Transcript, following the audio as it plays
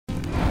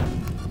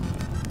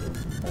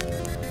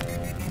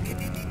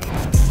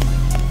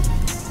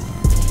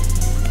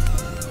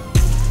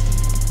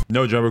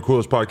No Jumper,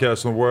 coolest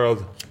podcast in the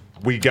world.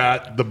 We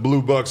got the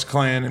Blue Bucks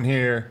Clan in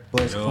here.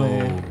 Bucks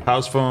Clan.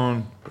 House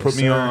Phone put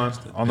me on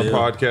the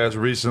podcast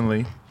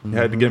recently. You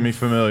had to get me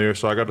familiar,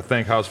 so I got to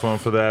thank House Phone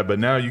for that. But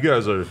now you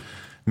guys are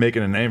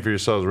making a name for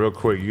yourselves real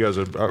quick. You guys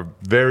are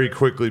very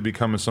quickly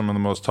becoming some of the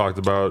most talked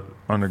about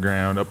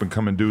underground, up and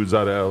coming dudes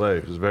out of LA.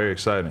 It's very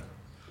exciting.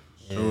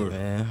 Yeah,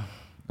 man.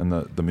 And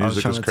the music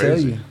is I was trying to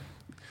crazy. tell you.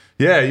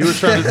 Yeah, you were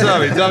trying to tell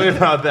me. Tell me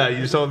about that.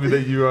 You told me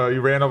that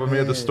you ran up on me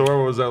at the store.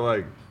 What was that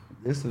like?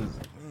 This was,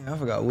 I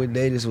forgot what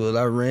day this was.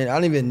 I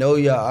didn't even know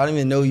y'all. I didn't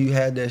even know you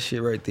had that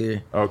shit right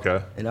there.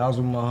 Okay. And I was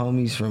with my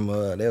homies from,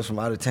 they was from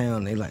out of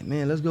town. They like,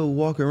 man, let's go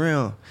walk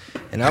around.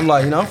 And I'm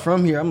like, I'm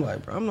from here. I'm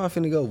like, bro, I'm not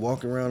finna go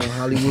walk around in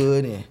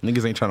Hollywood and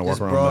niggas ain't trying to walk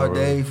around. Broad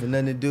day for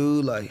nothing to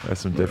do. Like, that's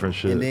some different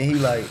shit. And then he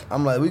like,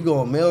 I'm like, we go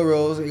on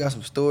Melrose. They got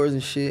some stores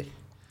and shit.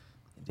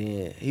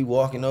 Then he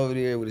walking over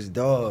there with his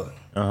dog.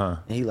 And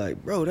he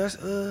like, bro, that's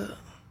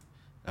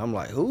I'm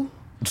like, who?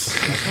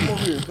 Like, come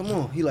over here, come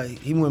on. He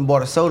went and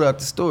bought a soda at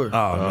the store.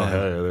 Oh man,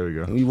 yeah, there we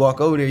go. And we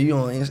walk over there, you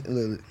on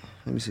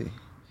let me see.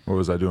 What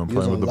was I doing? You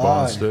was Playing with the on ball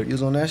and live. stick? You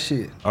was on that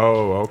shit.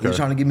 Oh, okay. You was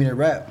trying to get me to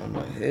rap. I'm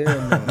like,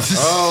 hell no.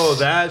 Oh,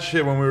 that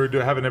shit when we were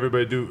having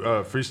everybody do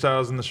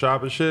freestyles in the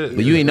shop and shit.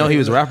 But you ain't know he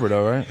was a rapper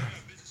though, right?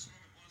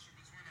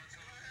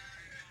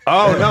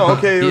 Oh no,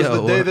 okay. It was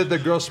the day that the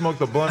girl smoked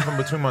the blunt from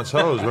between my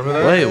toes. Remember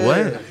that? Wait,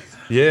 what?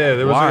 Yeah,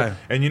 there was. Why?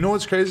 And you know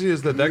what's crazy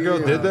is that girl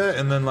did that,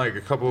 and then like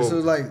a couple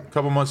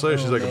months later,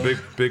 she's like a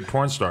big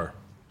porn star.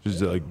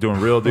 She's like doing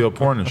real deal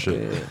porn and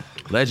shit. Yeah.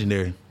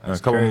 Legendary. And a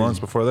couple months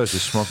before that,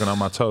 she's smoking on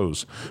my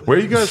toes. Where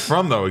are you guys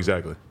from though,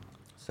 exactly?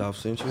 South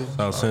Central.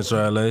 South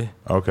Central LA.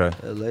 Okay.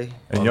 LA.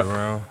 And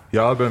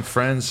y'all have been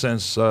friends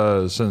since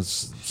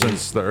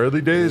the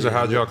early days, or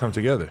how'd y'all come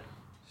together?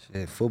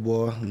 Shit,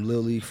 football,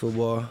 Little League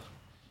football,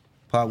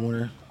 pop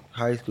winner.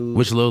 High school.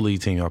 Which little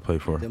league team y'all play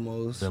for?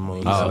 Demos.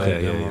 Oh,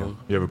 okay, yeah.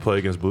 You ever play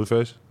against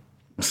Blueface?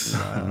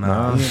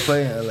 Nah. We didn't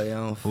play in LA. I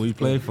don't. Who we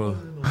play for?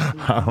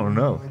 I don't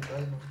know.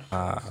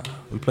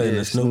 We played in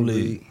the Snoop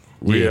League.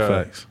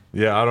 Facts.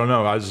 Yeah, I don't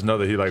know. I just know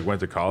that he like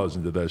went to college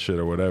and did that shit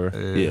or whatever.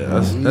 Yeah,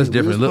 that's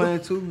different. We was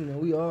playing too. You know,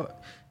 we all.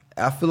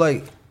 I feel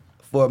like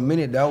for a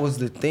minute that was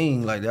the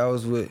thing. Like that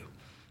was what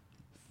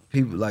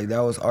people like. That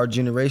was our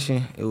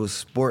generation. It was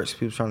sports.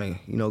 People trying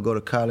to go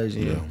to college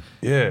and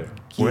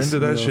When did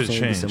that shit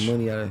change? Get some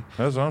money out of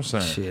That's what I'm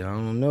saying. Shit, I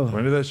don't know.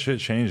 When did that shit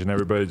change and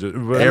everybody just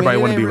everybody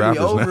want to be rappers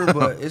over, now?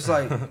 But it's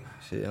like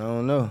shit. I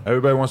don't know.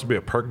 Everybody wants to be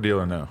a perk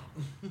dealer now.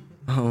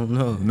 I don't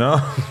know. No,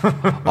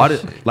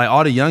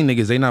 all the young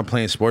niggas, they not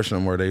playing sports no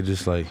more. They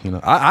just like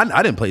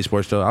I didn't play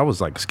sports though. I was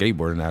like a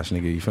skateboarding ass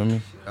nigga. You feel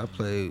me? I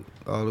played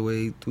all the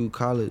way through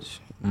college.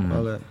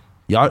 All that.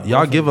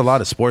 Y'all give a lot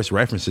of sports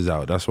references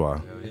out. That's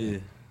why. Yeah.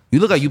 You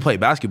look like you play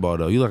basketball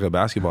though. You look like a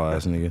basketball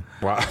ass nigga.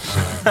 wow.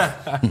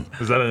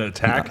 Is that an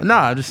attack?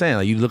 Nah, I'm just saying.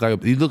 Like you look like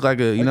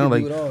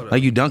a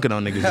like you dunking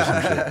on niggas or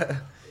some shit.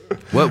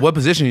 What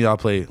position y'all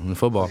play in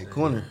football?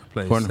 Corner.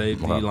 Play Corner.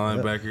 safety,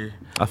 linebacker.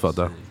 I felt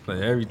that.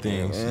 Play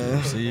everything.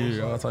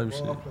 Receiver, all type of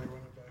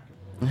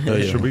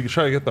shit. Should we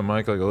try to get the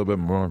mic like a little bit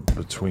more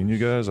between you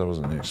guys? I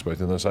wasn't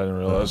expecting this. I didn't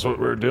realize what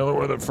we were dealing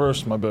with at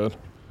first. My bad.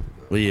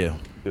 Well, yeah.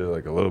 Yeah,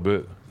 like a little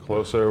bit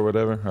closer or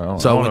whatever. I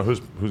don't know who's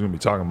gonna be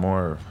talking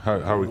more. Or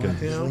how we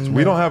can.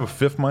 We don't have a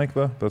fifth mic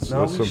though. That's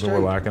something we're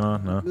lacking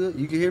on. No.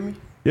 You can hear me?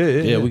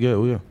 Yeah, we good.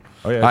 Oh yeah.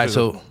 All right,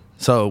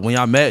 so when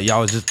y'all met,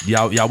 y'all was just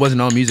y'all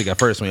wasn't on music at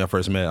first when y'all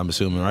first met. I'm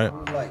assuming, right? I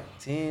was like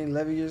 10,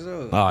 11 years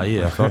old. Oh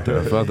yeah, I felt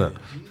that.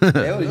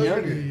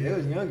 They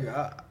was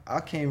younger.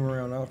 I came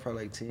around. I was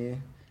probably like 10.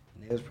 And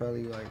they was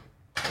probably like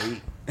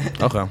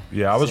 8. Okay.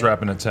 Yeah, I was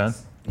rapping at 10.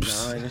 9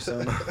 or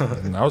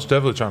something. I was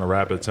definitely trying to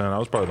rap at 10. I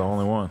was probably the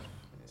only one.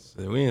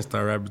 So we didn't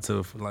start rapping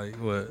till like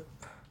what?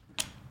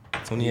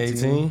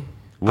 2018.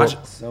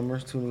 Summer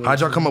 2018. How'd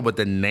y'all come up with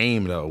the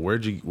name though?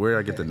 Where'd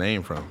I get the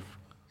name from?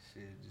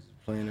 Shit,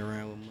 just playing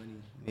around with money.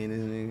 Me and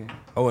this nigga.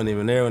 I wasn't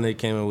even there when they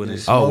came in with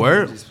it. Oh,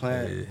 word? Just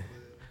playing,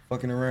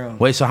 fucking around.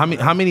 Wait, so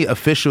how many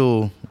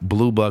official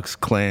Blue Bucks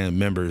Clan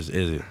members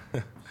is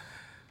it?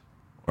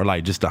 Or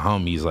like just the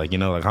homies? Like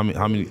like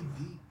how many?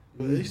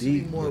 They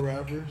see more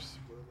rappers.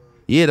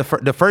 Yeah,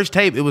 the first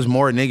tape it was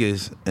more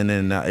niggas, and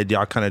then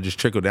y'all kind of just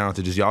trickled down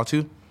to just y'all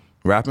two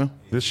rapping.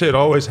 This shit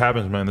always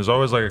happens, man. There's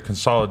always like a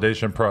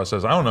consolidation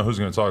process. I don't know who's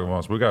gonna talk about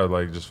us. We gotta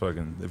like just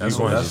fucking. If you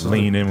want to just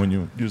lean in when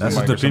you use the mic. That's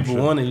what the people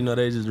shit. wanted.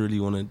 They just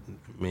really wanted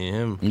me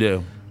and him.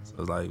 Yeah. So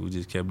it's like we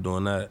just kept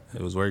doing that.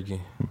 It was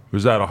working.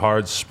 Was that a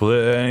hard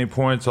split at any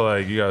point to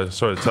like you guys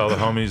sort of tell the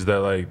homies that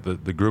like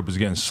the group is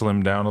getting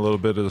slimmed down a little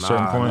bit at a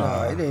certain point?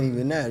 Nah, it ain't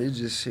even that. It's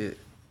just shit.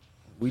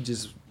 We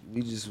just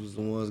was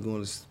the ones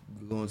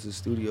going to the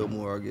studio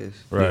more, I guess.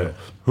 Right. Yeah.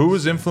 Who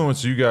was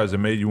influenced you guys that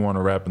made you want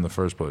to rap in the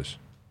first place?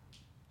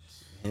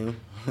 Him.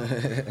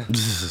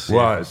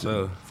 Why?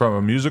 From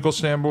a musical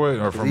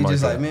standpoint or from he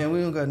just like, man, we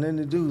don't got nothing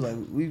to do. Like,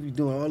 we be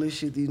doing all this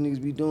shit these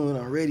niggas be doing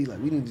already. Like,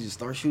 we need to just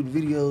start shooting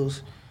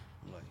videos.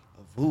 I'm like,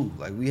 of who?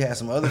 Like, we had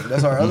some other,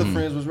 that's our other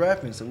friends was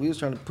rapping, so we was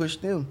trying to push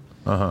them.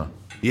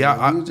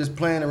 Yeah, we was just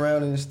playing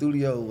around in the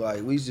studio.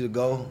 Like, we used to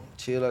go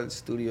chill at the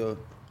studio.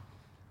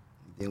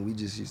 And we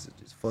just used to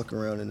just fuck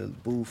around in the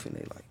booth, and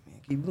they like, man,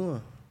 keep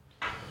going.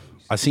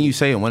 I seen you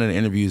say in one of the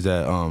interviews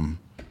that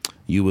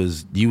you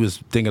was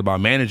thinking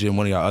about managing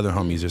one of y'all other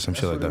homies or some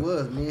shit like that. It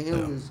was. Me and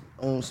him was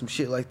on some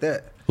shit like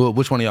that. Well,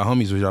 which one of y'all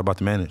homies was y'all about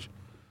to manage?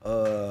 Who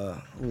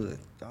was it?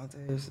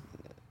 Dante's?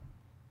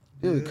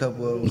 There was a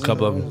couple of them. A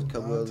couple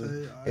of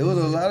them. It was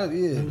a lot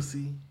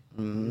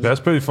of, That's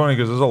pretty funny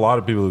because there's a lot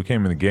of people who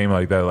came in the game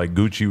like that. Like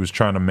Gucci was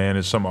trying to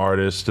manage some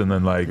artist, and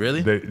then like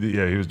really,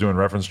 he was doing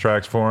reference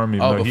tracks for him.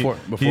 Even though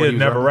before he had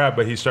never rapped,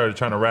 but he started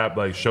trying to rap,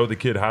 like show the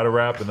kid how to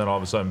rap, and then all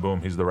of a sudden,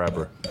 boom, he's the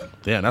rapper.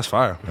 Yeah, that's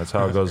fire. That's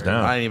how it goes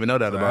down. I didn't even know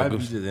that about Gucci. You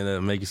just ended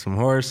up making some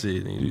horror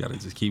shit, and you gotta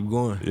just keep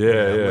going.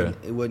 Yeah.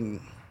 It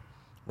wasn't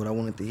what I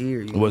wanted to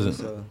hear. It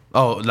wasn't.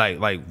 Oh,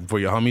 like for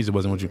your homies, it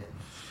wasn't what you.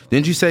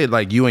 Didn't you say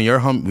like you and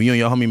your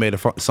homie made a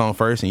song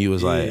first, and you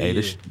was like, "Hey,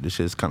 this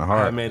shit's kind of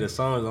hard." I made a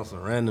song on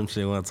some random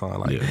shit one time,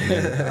 like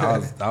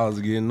I was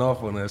getting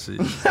off on that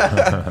shit,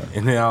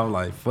 and then I was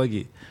like, "Fuck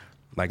it."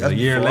 Like a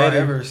year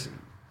later,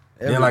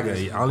 then like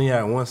I only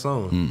had one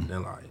song.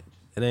 Then like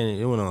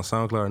it went on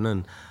SoundCloud or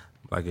nothing.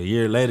 Like a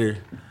year later,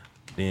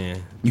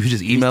 then you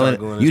just emailing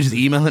it. You just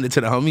emailing it to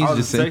the homies. I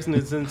was just texting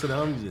it to the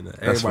homies. And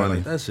everybody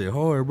like, that shit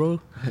hard,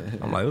 bro.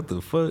 I'm like, what the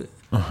fuck?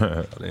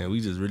 Then we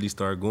just really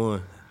start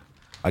going.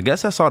 I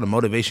guess that's all the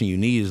motivation you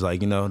need is like,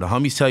 the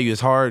homies tell you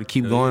it's hard,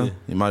 keep going. Yeah.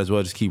 You might as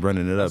well just keep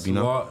running it up,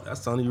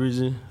 That's the only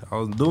reason I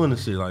was doing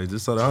this shit, like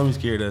just so the homies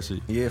carry that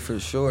shit. Yeah, for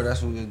sure.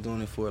 That's what we was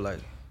doing it for, like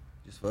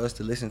just for us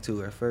to listen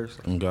to at first.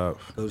 Like, God.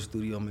 Go to the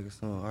studio, make a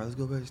song. All right, let's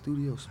go back to the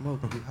studio,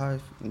 smoke, get high.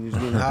 And we was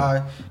getting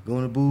high, go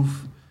in the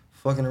booth,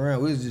 fucking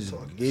around. We was just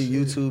get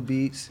YouTube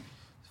beats.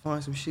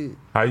 Find some shit.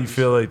 How you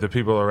feel like the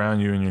people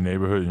around you in your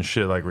neighborhood and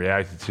shit like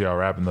reacted to y'all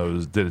rapping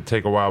those? Did it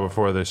take a while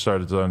before they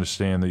started to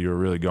understand that you were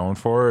really going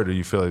for it, or do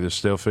you feel like they're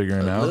still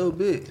figuring it out? A little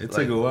bit. It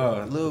took a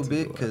while. A little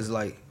bit, because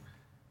like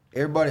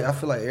everybody, I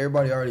feel like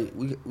everybody already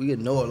we get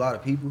know a lot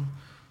of people,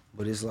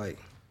 but it's like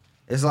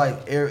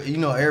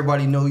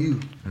everybody know you.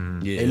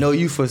 Yeah. They know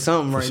you for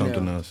something right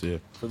something now. Else, yeah.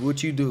 For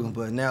what you do,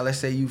 but now let's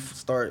say you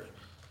start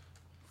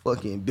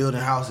fucking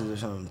building houses or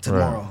something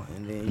tomorrow,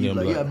 and then you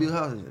like, yeah, build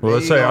houses. Well,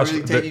 let's say I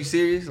really take you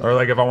serious, or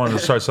like if I wanted to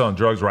start selling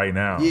drugs right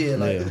now,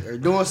 or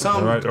doing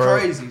something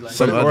crazy,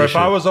 like or if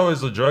I was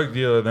always a drug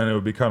dealer, then it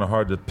would be kind of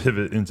hard to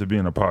pivot into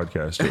being a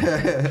podcaster.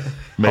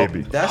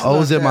 Maybe.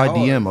 Was it my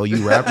DM? Oh,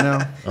 you rap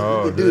now?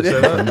 Oh, did say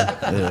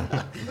that?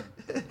 Yeah.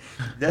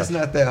 That's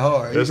not that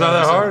hard. It's not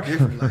that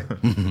hard.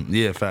 Like,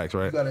 yeah, facts,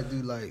 right? You gotta do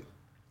like,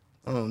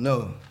 I don't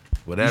know.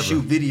 Whatever.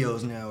 You shoot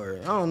videos now,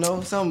 or I don't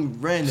know, something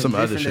random, some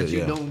different other shit, that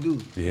you don't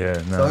do.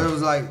 Yeah, no. So it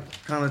was like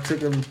kind of took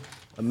them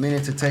a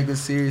minute to take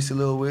us serious a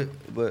little bit,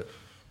 but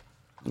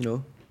they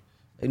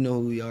know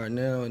who we are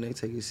now and they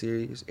take it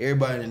serious.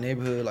 Everybody in the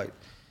neighborhood, like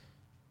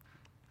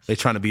they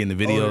trying to be in the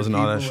videos and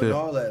all that shit. And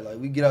all that, like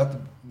we get out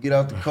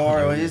the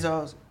car on his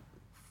house,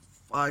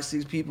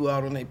 5-6 people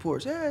out on their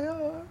porch. Hey,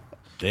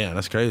 damn,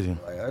 that's crazy.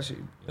 Like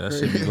that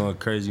shit be going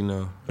crazy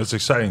now. It's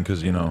exciting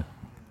because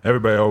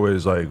everybody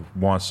always like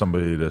wants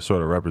somebody to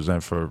sort of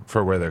represent for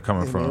where they're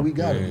coming from. Man, we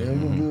got it,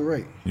 man. We're gonna do it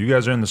right. You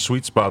guys are in the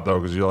sweet spot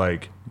though, because you're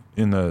like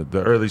in the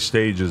early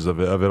stages of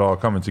it all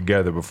coming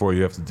together before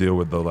you have to deal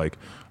with the like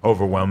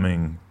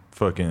overwhelming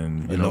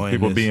fucking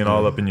people being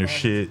all up in your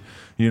shit.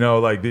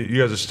 Like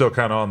you guys are still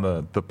kind of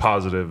on the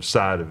positive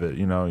side of it.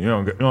 You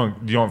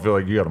don't feel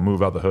like you got to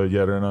move out the hood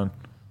yet or none.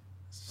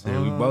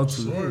 Yeah, we about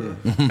to.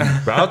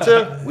 About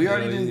to? We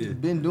already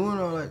been doing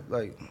all that,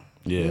 like.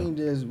 Yeah,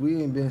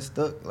 we ain't been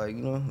stuck, like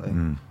we've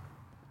been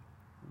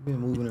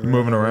moving around.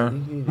 Moving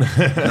around.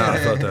 Nah, I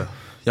felt that.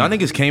 Y'all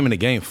niggas came in the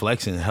game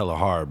flexing hella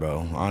hard,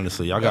 bro.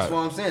 Honestly, That's what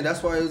I'm saying.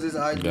 That's why it was this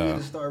idea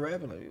to start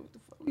rapping. Like, what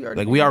the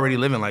fuck? We already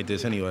living like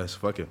this, anyways.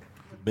 Fuck it.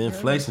 Been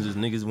flexing, just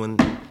niggas when.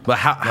 But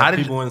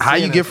how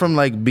you get from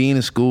like being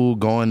in school,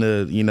 going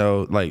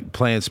to like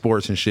playing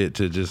sports and shit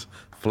to just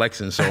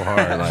flexing so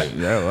hard? Like,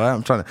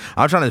 I'm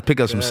trying to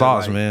pick up some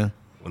sauce, man.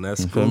 When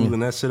that's school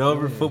and that shit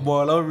over,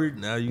 football over,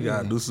 now you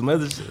gotta do some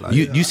other shit. Like,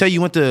 you say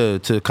you went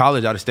to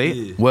college out of state?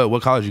 Yeah.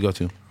 What college you go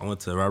to? I went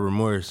to Robert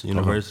Morris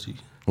University.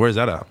 Where's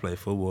that at? I played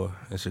football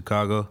in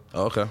Chicago.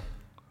 Oh, okay.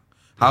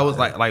 How was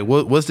like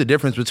what's the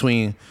difference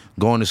between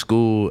going to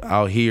school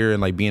out here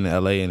and like being in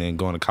LA and then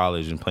going to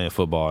college and playing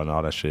football and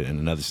all that shit in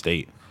another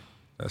state?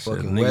 That shit,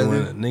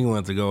 nigga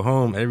wanted to go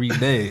home every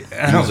day.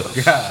 Oh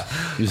God,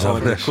 I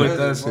wanted to quit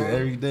that shit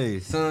every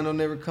day. Sun don't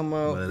never come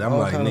out. But I'm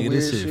like, nigga,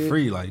 this shit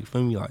free. Like, you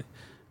feel me? Like,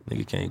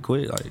 nigga can't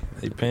quit.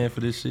 Like, they paying for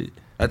this shit.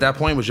 At that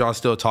point, was y'all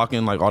still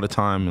talking like all the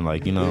time and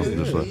like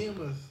just like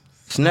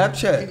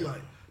Snapchat?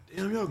 Like,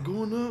 damn, y'all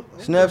going up?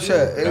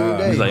 Snapchat every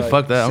day. He's like,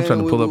 fuck that. I'm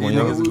trying to pull up on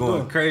y'all. Niggas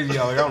going crazy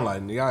out here. I'm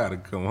like, nigga, I gotta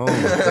come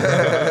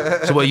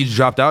home. So what? You just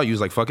dropped out? You was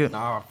like, fuck it.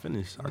 Nah, I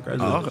finished. I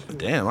graduated. Oh,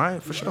 damn, all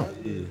right, for sure.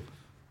 Yeah.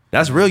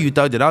 That's real. You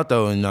thugged it out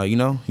though, and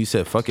you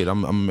said, fuck it.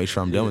 I'm gonna make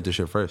sure I'm done with this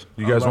shit first.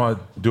 You guys want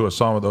to do a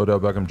song with Odell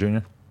Beckham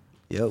Jr.?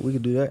 Yeah, we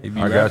could do that.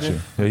 I got you.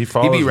 Yeah, he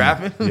follows He be me.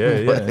 rapping?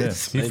 Yeah.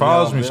 He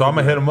follows me, so I'm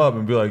gonna hit him up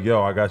and be like,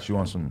 "Yo, I got you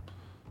on some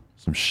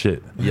some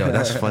shit. Yo,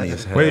 that's funny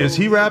as hell. Wait, is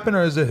he rapping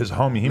or is it his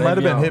homie? He might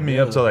have been hitting me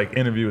up to like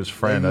interview his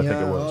friend. I think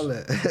it all was.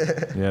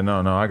 that. Yeah,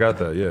 no, I got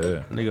that.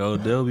 Yeah. Nigga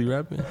Odell be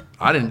rapping?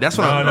 I didn't. That's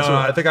what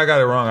I think I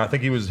got it wrong. I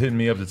think he was hitting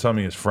me up to tell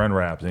me his friend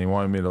raps, and he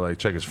wanted me to like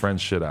check his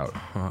friend's shit out.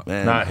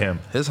 Man, not him.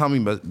 His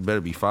homie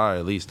better be fire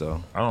at least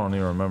though. I don't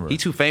even remember. He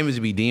too famous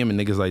to be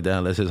DMing niggas like that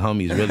unless his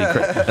homie is really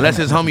unless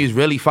his homie is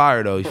really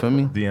fire though. You feel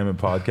me? DMing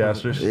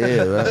podcasters.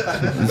 Yeah, bro.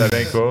 That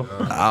ain't cool.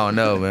 I don't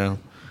know, man.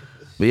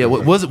 But yeah,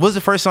 what's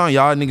the first song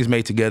y'all niggas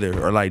made together,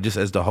 or like just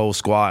as the whole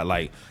squad,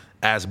 like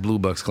as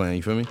BlueBucksClan?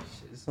 You feel me?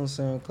 It's on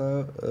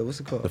SoundCloud. What's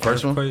it called? The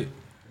first one?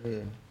 Yeah.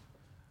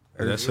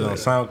 That shit on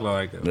SoundCloud,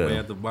 like way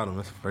at the bottom.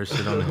 That's the first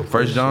shit on there.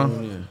 First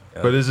John?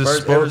 Yeah. But is this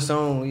First ever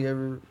song we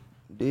ever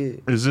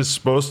did. Is this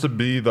supposed to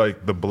be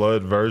like the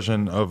blood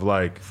version of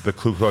like the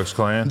Ku Klux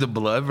Klan? The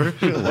blood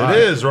version? It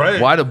is,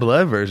 right? Why the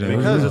blood version?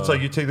 Because it's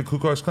like you take the Ku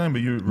Klux Klan,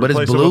 but you it's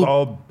replace it with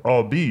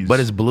all bees. But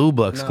it's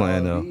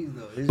BlueBucksClan though.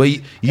 But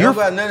you're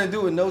got nothing to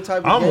do with no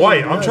type of I'm game,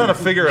 white. I'm trying to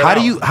figure it how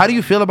out. How do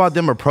you feel about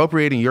them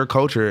appropriating your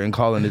culture and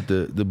calling it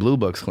the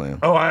BlueBucksClan?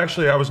 Oh, I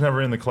was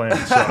never in the Klan,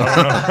 so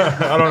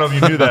I don't know if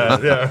you knew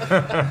that.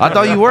 Yeah. I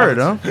thought you were,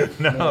 huh?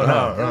 No. It don't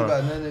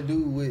got nothing to do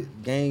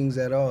with gangs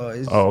at all.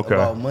 It's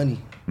about money.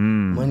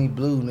 Money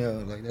blue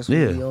now. Like that's what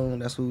we own.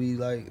 That's what we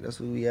like. That's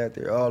what we out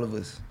there. All of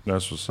us.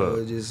 That's what's so up.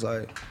 It's just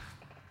like,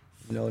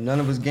 none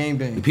of us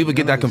gangbang. People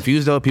get that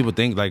confused though. People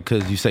think like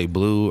because you say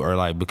blue or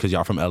like because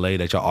y'all from LA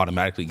that y'all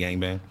automatically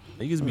gangbang.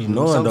 Niggas be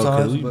knowing though,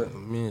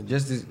 cause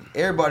just as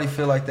everybody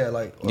feel like that.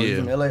 Like, you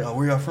from LA? Oh,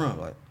 where y'all from?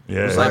 Like,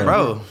 it's like,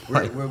 bro,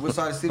 what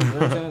side of the city? You know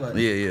what I'm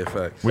saying? Like,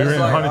 facts. We were in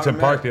Huntington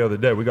Park the other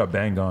day. We got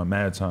banged on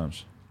mad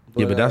times.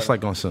 But that's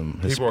like on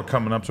some. People are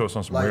coming up to us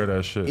on some weird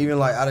ass shit. Even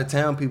like out of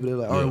town people, they're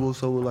like, all right, well,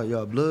 so we're like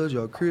y'all Bloods,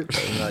 y'all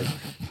Crips, and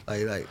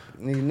like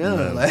nigga,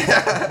 none.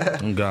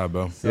 Like, oh God,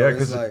 bro. So yeah,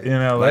 because in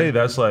LA,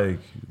 that's like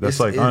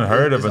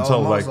unheard of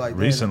until like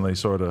recently,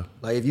 sort of.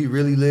 Like if you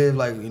really live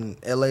like in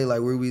LA,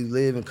 like where we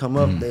live and come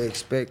up, they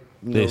expect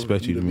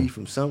you to be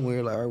from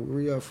somewhere. Like, all right,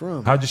 where y'all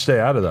from? How'd you stay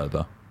out of that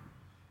though?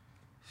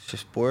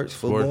 Sports,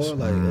 football,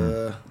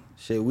 like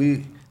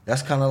shit.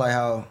 That's kind of like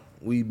how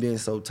we've been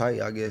so tight,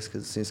 I guess,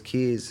 because since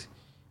kids,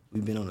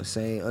 we've been on the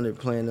same,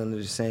 playing under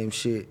the same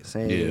shit,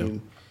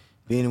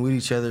 being with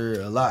each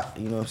other a lot,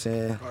 you know what I'm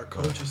saying? Our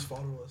coaches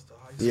follow us to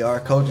high school. Yeah, our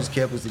coaches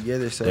kept us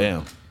together, so.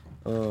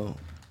 Damn.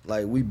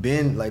 Like, we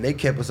been, like, they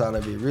kept us out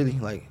of it, really.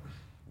 Like,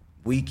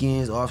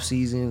 weekends, off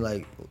season,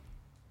 like,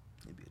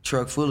 it'd be a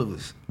truck full of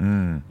us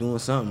doing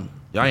something.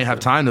 Y'all ain't have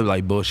time to,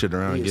 like, bullshit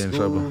around and get in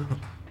trouble.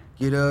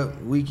 Get up,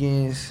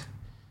 weekends.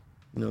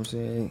 You know what I'm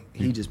saying?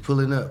 He just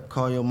pulling up,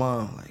 call your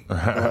mom, like, go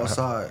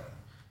outside.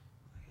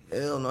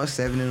 Hell no, it's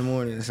 7 in the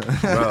morning or something.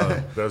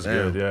 Bro, that's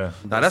good, yeah.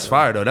 Nah, that's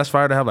fire, though. That's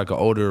fire to have, like, an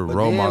older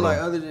role model. Like,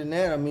 other than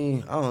that, I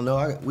mean, I don't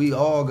know. We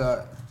all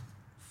got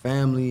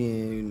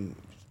family and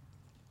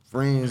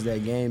friends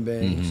that game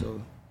bang, so.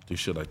 Do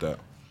shit like that.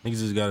 Niggas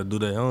just gotta do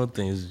their own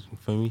things, you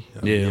feel me?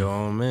 Yeah. Be your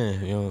own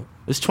man, you know.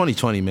 It's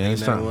 2020, man.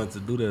 It's time. Want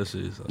to do that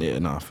shit. So. Yeah,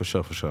 nah, for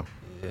sure.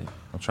 Yeah.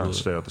 I'm trying to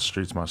stay out the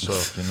streets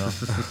myself, you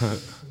know?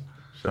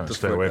 Trying to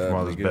stay away from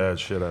all this bad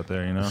shit out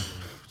there, you know?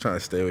 Trying to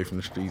stay away from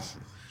the streets.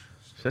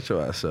 Shut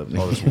your ass up, nigga.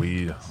 All this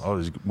weed, all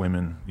these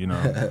women, you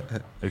know,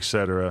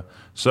 etc.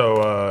 So,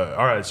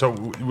 all right. So,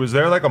 was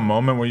there like a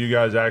moment where you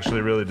guys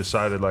actually really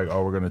decided, like,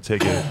 oh, we're gonna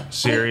take it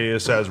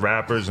serious as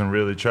rappers and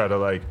really try to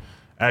like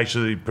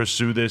actually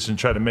pursue this and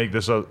try to make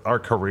this our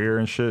career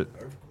and shit?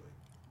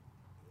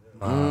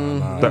 The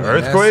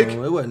earthquake?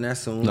 It wasn't that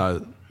soon.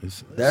 No,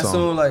 that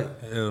soon,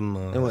 like, hell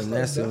no. it wasn't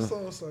that soon. That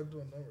song started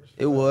doing numbers.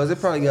 It was. It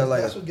probably got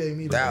like That's what gave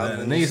me the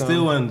Niggas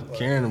still wasn't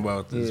caring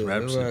about this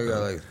rap it shit. probably got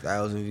Bro. like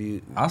 1,000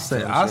 views. I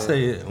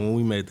say it when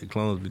we made the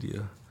Clones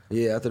video.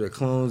 Yeah, after the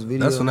Clones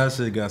video. That's when that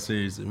shit got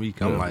serious to me.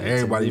 I'm like,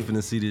 everybody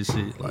finna see this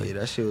shit. Like, Yeah,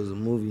 that shit was a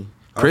movie.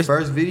 Our Chris-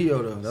 first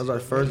video though. That was our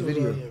first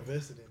video.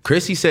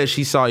 Chrissy said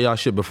she saw y'all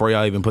shit before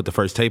y'all even put the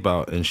first tape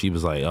out, and she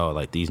was like, "Oh,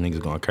 like these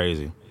niggas going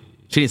crazy."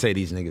 She didn't say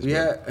these niggas.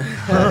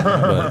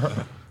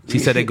 But she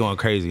said they going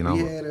crazy. And We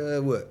had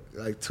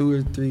like 2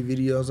 or 3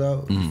 videos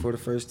out before the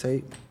first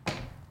tape.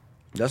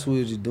 That's what we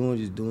was just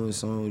doing a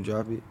song,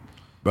 drop it.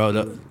 Bro,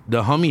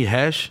 the homie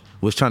Hesh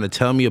was trying to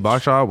tell me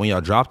about y'all when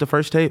y'all dropped the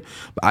first tape,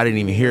 but I didn't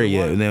even hear it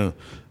yet. And then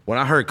when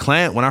I heard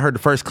the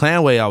first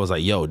Clan Way, I was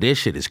like, yo, this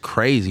shit is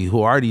crazy.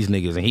 Who are these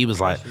niggas? And he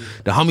was like,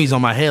 the homie's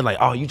on my head, like,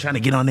 oh, you trying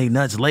to get on they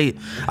nuts late?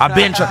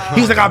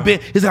 He's like,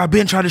 I've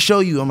been trying to show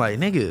you. I'm like,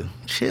 nigga,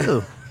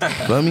 chill.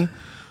 Feel me?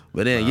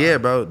 But then, yeah,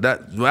 bro,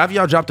 after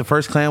y'all dropped the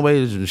first Clan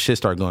Way, the shit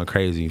started going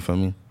crazy. You feel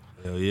me?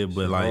 hell yeah,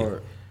 but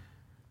like,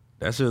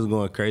 that shit was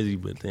going crazy,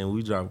 but then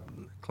we dropped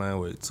Clan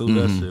Way too.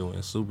 That shit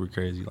went super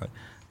crazy. Like,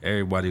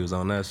 everybody was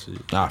on that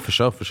shit. Nah, for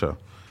sure.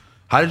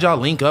 How did y'all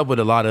link up with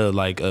a lot of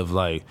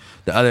the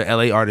other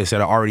LA artists that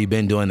have already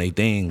been doing their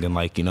thing, and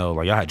like, you know,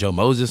 like y'all had Joe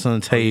Moses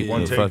on tape,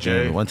 One Take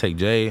Jay. One Take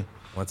Jay.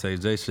 One Take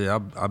Jay shit.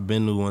 I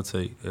been to One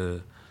Take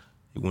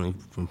when he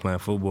from playing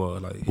football.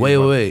 Like,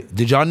 Wait.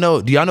 Do y'all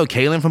know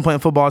Kalen from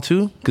playing football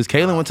too? Because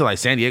Kalen went to like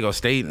San Diego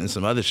State and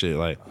some other shit.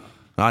 Like,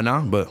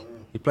 no, but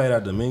He played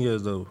at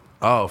Dominguez though.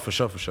 Oh, for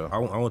sure, for sure. I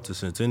went to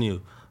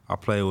Centennial. I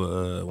played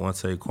with One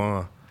Take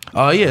Quan.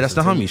 Oh yeah, that's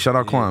the homie. Shout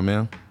out Quan,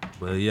 man.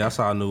 But yeah, that's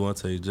how I knew One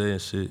Take J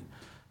and shit.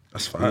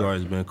 That's He fine.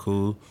 always been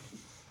cool.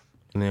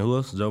 And then who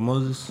else? Joe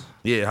Moses.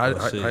 Yeah,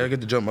 how shit. y'all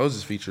get the Joe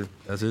Moses feature?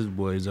 That's his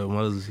boy, Joe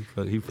Moses. He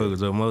fuck with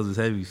Joe Moses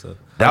heavy, so.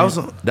 That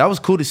was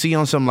cool to see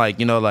on some like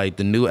like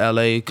the new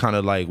LA kind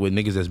of like with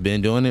niggas that's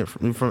been doing it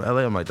from LA.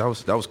 I'm like that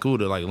was cool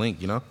to like link,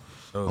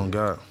 Oh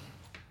God.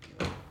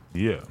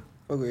 Yeah.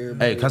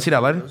 Hey, can I see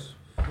that later?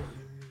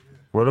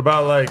 What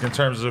about like in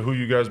terms of who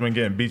you guys been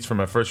getting beats from?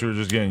 At first, you were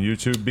just getting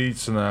YouTube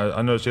beats, and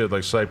I noticed you had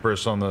like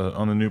Cypress on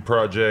the new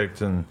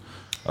project. And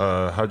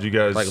how'd you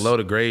guys Like low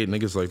to grade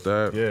niggas like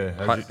that?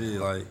 Yeah, Like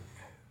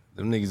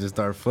them niggas just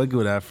started fucking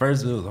with it. At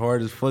first, it was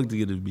hard as fuck to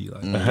get a beat.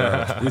 Like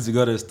we used to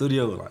go to the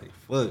studio like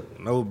fuck,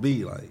 no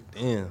beat. Like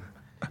damn,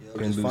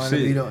 couldn't do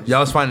shit. Y'all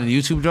was finding the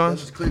YouTube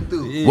joints? Just click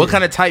through. Yeah. What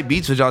kind of type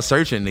beats was y'all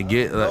searching to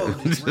get? No,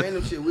 Like, just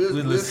random shit. We'll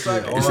listen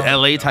like, to it's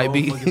all- LA type all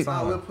beat. fucking Nah,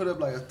 time. we'll put up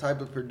like a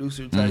type of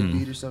producer type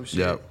beat or some shit.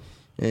 Yep.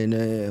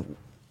 And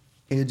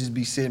he'll just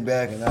be sitting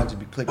back and I'll just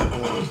be clicking through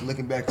it, just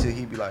looking back till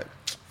he'd be like,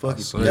 fuck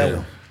it, swear. that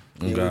one.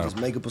 Oh, Yeah, God. we just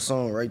make up a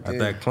song right there. At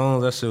that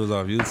clones, that shit was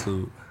off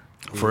YouTube.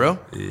 For real?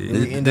 Yeah. And we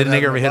Did ended the up nigga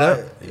having ever to hit buy up?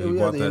 it. Yeah, We we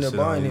bought had to that end up shit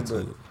on buying it,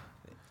 but YouTube.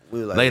 we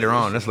were like, Later yeah,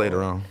 on, this that's shit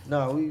later hard. on.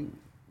 No,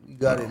 we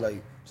got it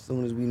like as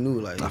soon as we knew.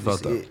 Like I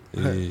felt this that.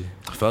 is it. Yeah.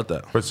 I felt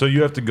that. But so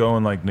you have to go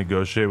and like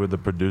negotiate with the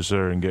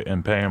producer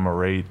and pay him a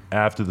rate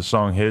after the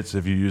song hits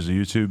if you use a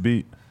YouTube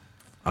beat.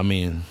 I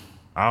mean,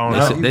 I don't They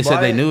know. said- You they said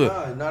buy they knew it.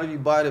 Nah, not if you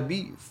buy the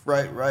beat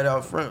right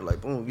out front.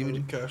 Like boom, give me We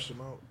the cashed them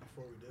out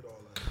before we did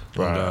all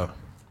that. Right.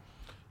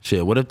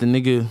 shit. What if the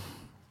nigga?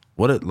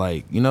 What if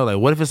like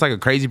what if it's like a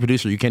crazy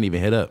producer you can't even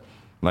hit up?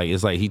 Like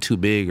it's like he too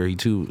big or he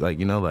too like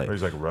like Or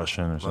he's like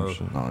Russian or some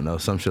shit. I don't know,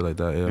 some shit like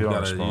that. Yeah.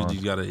 Yeah.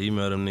 You gotta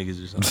email them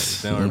niggas or something.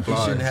 If they don't You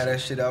reply. shouldn't have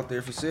that shit out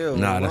there for sale.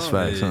 Nah, on that's the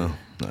line. facts, huh?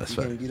 Nah, that's You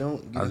facts. can't get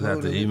on. I just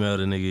have to email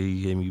the nigga.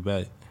 He hit me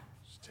back.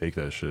 Take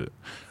that shit.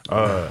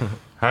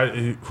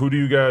 Who do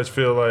you guys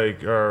feel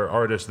like are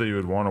artists that you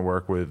would want to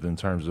work with in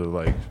terms of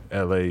like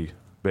LA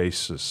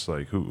basis?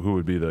 Like who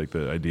would be like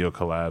the ideal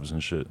collabs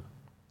and shit?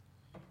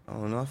 I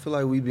don't know. I feel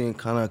like we've been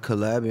kind of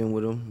collabing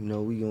with them.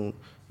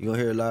 You gonna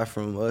hear a lot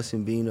from us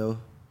and Bino.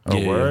 Oh,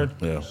 Yeah, word?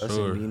 Yeah. Us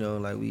Sure. and Bino,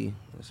 like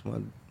that's my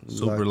we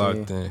Super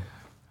locked in.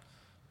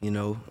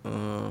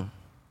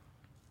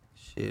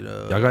 Shit.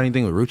 Y'all got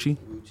anything with Rucci?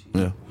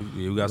 Yeah.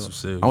 Yeah, we got some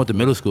shit. I went to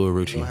middle school with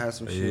We Rucci. gonna have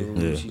some shit. with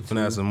Yeah. Gucci, We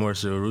finna have some more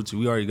shit with Rucci.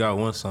 We already got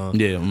one song.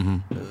 Yeah.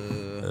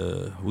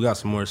 Mm-hmm. We got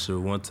some more shit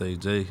with One Take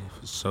J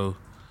for sure.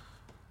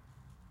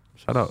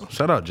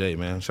 Shout out Jay,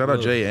 man. Shout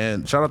out Jay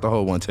and shout out the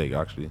whole One Take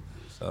actually.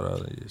 Shout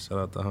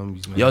out the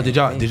homies, man. Yo, did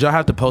y'all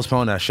have to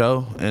postpone that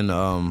show in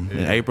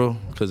April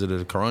because of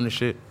the Corona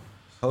shit?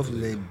 Hopefully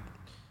they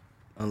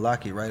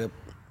unlock it right.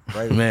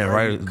 Man,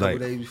 right, a couple like-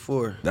 days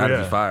before. That'd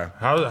Yeah. be fire.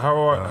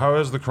 How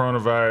is the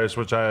coronavirus,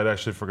 which I had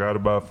actually forgot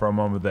about for a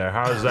moment there?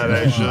 How is that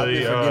I've actually?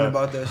 been forgetting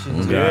about that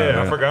shit too.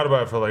 Yeah, I forgot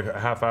about it for like a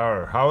half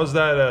hour. How is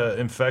that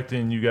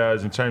infecting you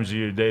guys in terms of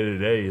your day to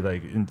day?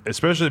 Like,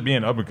 especially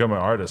being up and coming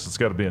artists, it's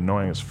got to be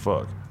annoying as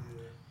fuck.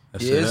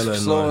 That Yeah, shit it's hella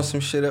slowing annoying. some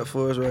shit up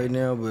for us right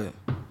now, but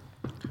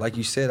like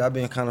you said, I've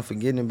been kind of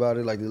forgetting about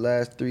it. Like the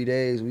last 3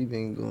 days, we've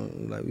been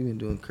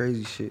doing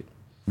crazy shit.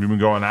 You been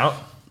going out?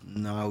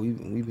 Nah, we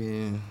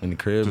been In the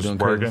crib, Just doing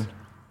working? crazy.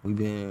 we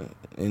been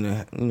in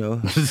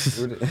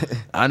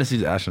the Honestly,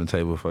 the ash on the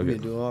table. Fuck we it.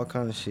 been doing all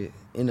kind of shit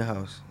in the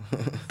house.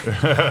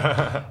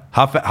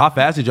 How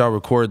fast did y'all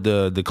record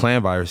the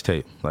Clan Virus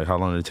tape? Like, how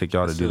long did it take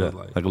y'all to That do shit that?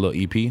 was like- Like a little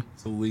E EP?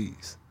 2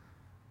 weeks.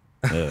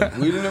 Yeah.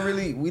 we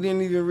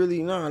didn't even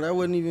really. Nah, that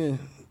wasn't even.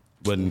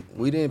 But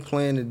We didn't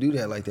plan to do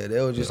that like that.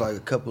 That was just like a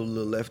couple of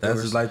little leftovers.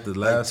 That's just like the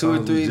last 2 or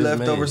songs 3 we just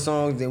leftover made.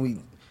 songs. Then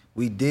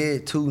we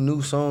did 2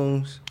 new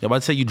songs. I'm about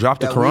to say you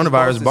dropped the that we was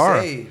coronavirus supposed to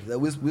bar. save. That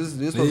we supposed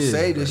to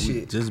save this we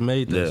shit. Just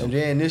made that. Yeah. And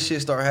then this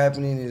shit start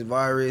happening, this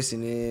virus,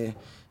 and then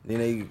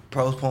they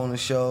postpone the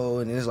show,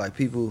 and it's like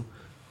people.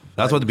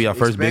 That's like, what to be our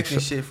first big expecting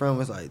show. shit from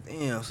us. Like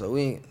damn, so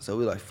we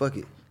like fuck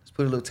it, let's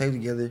put a little tape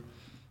together.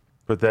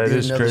 But that Did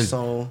is another crazy.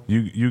 song.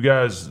 You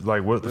guys,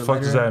 like, what the Put it fuck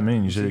right does there. that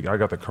mean? You said I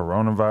got the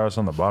coronavirus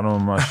on the bottom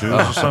of my shoes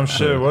or some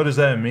shit. What does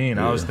that mean?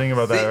 I was thinking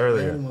about that Sick,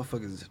 earlier. man,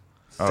 motherfuckers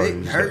Oh, sick,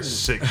 you got hurting.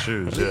 sick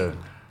shoes, yeah.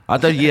 I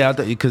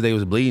thought because they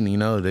was bleeding,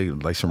 they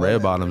like some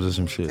red bottoms or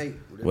some shit.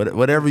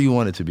 Whatever you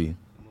want it to be.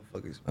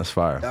 Motherfuckers That's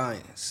fire.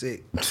 dying,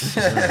 sick.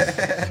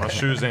 My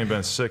shoes ain't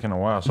been sick in a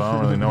while, so I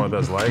don't really know what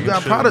that's like. You got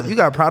and shit. Prada. You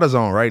got Prada's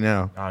on right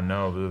now. I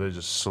know, but they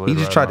just slid. He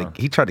just right tried on.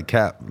 to he tried to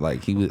cap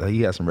like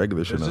he had some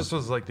regular It shit on. just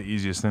was like the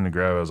easiest thing to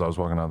grab as I was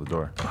walking out the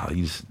door. Oh,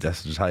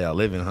 that's just how y'all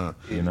living, huh?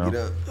 You know, Get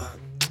up.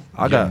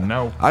 I got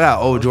no. I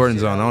got old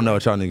Jordans on. I don't know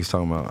what y'all niggas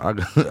talking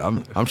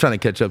about. I'm trying to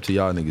catch up to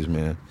y'all niggas,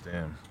 man.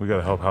 Damn, we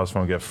gotta help House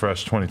Phone get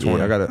fresh 2020.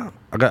 Yeah,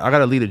 I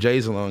gotta leave the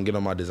J's alone and get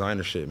on my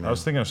designer shit, man. I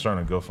was thinking of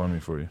starting a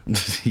GoFundMe for you.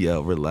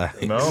 Yo,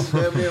 relax. No,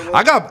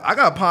 I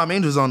got Palm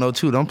Angels on though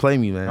too. Don't play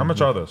me, man. how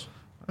much are those?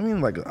 I mean,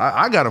 like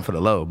I got them for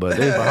the low, but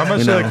how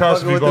much did it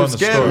cost if you go in the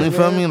store? You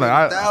feel me?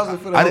 Like $1,000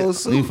 for the I whole didn't.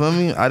 suit. You feel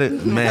me? I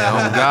didn't. Man,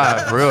 oh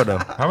God, for real though.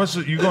 How much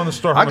you go in the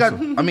store?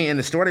 I mean, in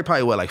the store they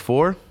probably like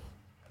 4.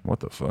 What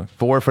the fuck?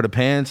 4 for the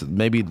pants,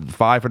 maybe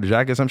 5 for the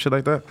jacket, some shit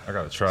like that. I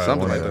gotta try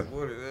Something it. like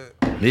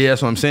that. Yeah,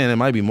 that's what I'm saying. It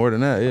might be more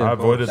than that. Yeah. I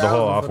avoided the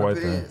whole 1,000 for off-white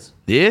the thing. pants.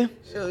 Yeah.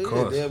 Hell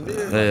yeah, damn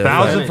near. Yeah.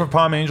 1,000 for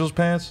Palm Angels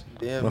pants?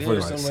 Damn Motherfucker near,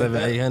 like something 700,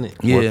 like that. 800.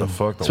 Yeah. What the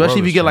fuck? The Especially if world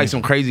you is get like changing.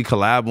 some crazy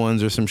collab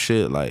ones or some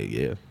shit. Like,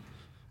 yeah.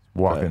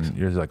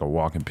 You're like a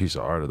walking piece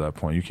of art at that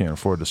point. You can't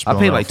afford to spill I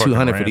paid no like fucking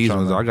 200 for ranch these on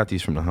ones. them. I got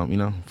these from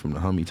the from the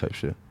Hummy type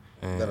shit.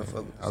 Gotta fuck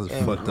with I was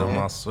this fucked game, up man.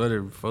 my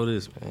sweater before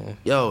this, man.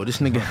 Yo, this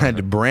nigga had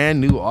the brand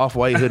new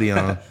off-white hoodie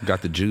on.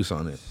 Got the juice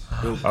on it.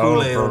 Kool-Aid for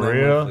on that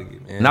real?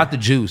 motherfucker, man. Not the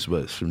juice,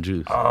 but some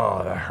juice.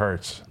 Oh, that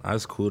hurts.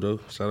 That's cool though.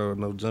 Shout out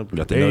No Jumper.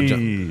 Got the Hey, got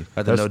the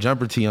that's- no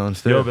jumper tee on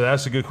still. Yo, but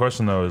that's a good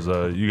question though. Is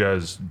you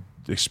guys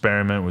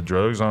experiment with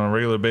drugs on a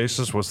regular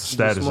basis? What's the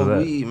status smoke of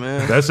that? weed,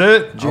 man. That's it.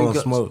 I don't Drink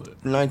smoke.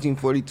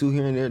 1942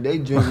 here and there. They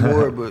drink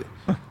more, but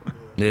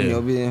yeah. you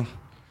know, being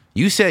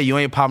You said you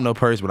ain't pop no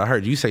perks, but I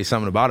heard you say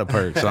something about a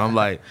perk. So I'm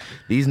like,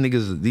 these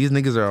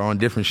niggas are on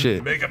different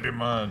shit. Make up your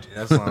mind.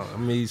 That's all. I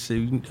mean, shit,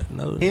 you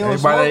know, He don't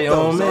everybody smoke, their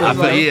own though, man. so I it's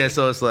feel, like- yeah,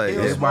 so it's like,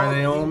 yeah. Everybody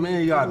their own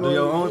man. You gotta do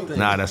your own thing.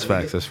 Nah, that's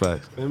facts. That's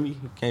facts. Feel me?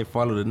 You can't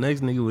follow the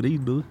next nigga what he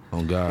do.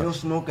 Oh they God, don't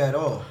smoke at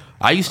all.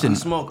 I used to. You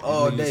smoke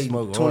all Nigga day,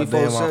 smoke all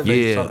day, my 24/7.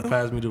 face Yeah. talk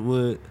past me the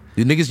wood.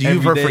 The niggas you Every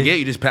ever day. forget,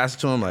 you just pass it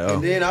to them like, oh.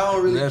 And then I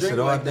don't really That drink shit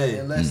all like day. that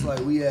unless like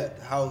we at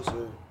the house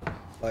or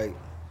like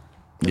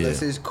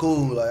unless Yeah. it's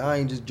cool. Like I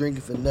ain't just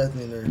drinking for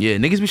nothing or Yeah,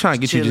 niggas be trying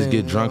to get you just Chilling, get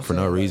you know drunk what for I'm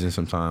no saying? reason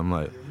sometime.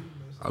 Like,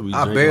 I, be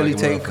I drinking barely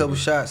like take a couple motherfucker.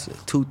 shots,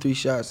 2-3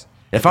 shots.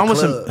 if at I'm the with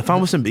some, club.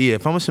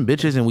 if I'm with some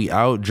bitches and we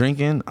out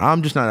drinking,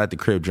 I'm just not at the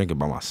crib drinking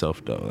by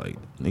myself though. Like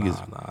niggas,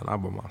 Nah,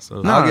 not by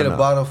myself. Nah. I'll get a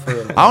bottle for.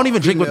 I don't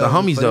even drink with the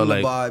females, homies, though, for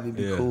the like- vibe, it'd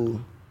be Yeah.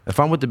 cool. if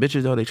I'm with the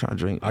bitches though, they trying to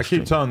drink. I let's keep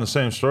drink. telling the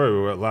same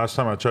story. Last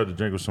time I tried to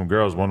drink with some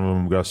girls, one of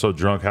them got so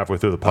drunk halfway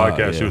through the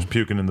podcast, she yeah. was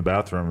puking in the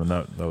bathroom, and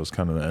that was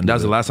kind of the end. That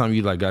was of the it. last time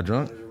you like got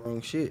drunk. Wrong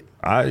shit.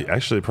 I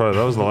actually probably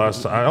that was the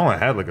last time. I only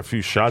had like a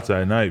few shots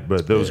that night,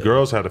 but those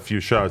girls had a few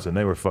shots and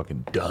they were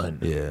fucking done.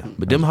 Yeah,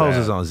 but them hoes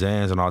bad. is on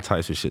Xans and all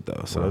types of shit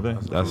though. So Are they?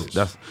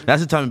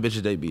 that's the type of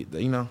bitches they be,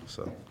 you know.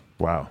 So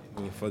Wow.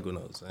 You ain't fuck with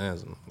no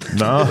hands.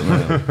 No.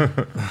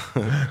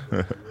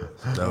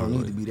 I don't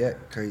need to be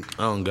that crazy.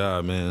 oh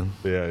God, man.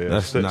 Yeah.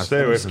 That's Stay, not- stay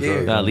away I'm from scared.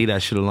 drugs. Gotta leave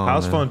that shit alone.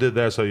 House man. Phone did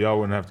that so y'all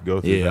wouldn't have to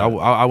go through Yeah, that.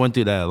 I went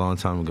through that a long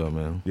time ago,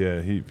 man.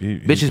 Yeah, he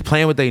Bitches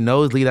playing with their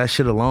nose, leave that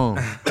shit alone.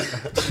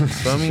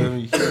 Feel me? Feel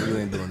me? You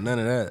ain't doing none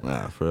of that.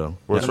 Nah, for real.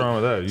 What's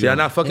wrong with that? See, I'm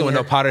not fucking with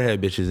no Potterhead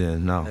bitches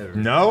in. No,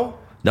 No?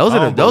 those I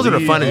are don't the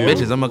believe funnest you.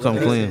 bitches. I'm gonna come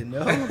clean.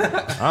 No,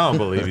 I don't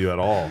believe you at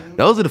all.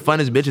 Those are the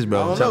funnest bitches, bro.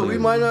 I I'm don't know. telling We you.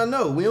 might not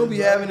know. We don't be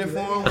having it for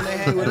them when they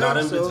hang with Nah,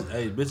 them us. So bitches,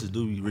 hey, bitches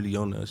do be really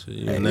on that shit.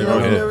 You you never know,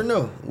 know. you never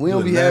know. We You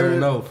don't be never having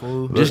it. know,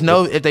 fool. Just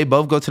know if they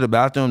both go to the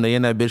bathroom, they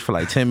in that bitch for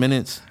like 10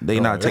 minutes. They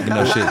not taking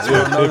no shit.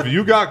 If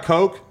you got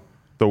coke,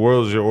 the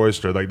world's your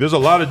oyster. Like, there's a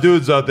lot of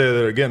dudes out there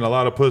that are getting a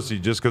lot of pussy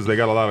just because they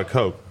got a lot of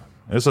coke.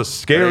 It's a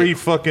scary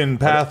fucking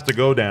path to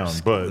go down,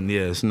 but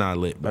Yeah, it's not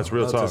lit. Bro. that's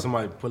real Until talk.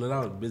 somebody pull it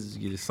out, bitches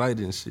get excited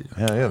and shit.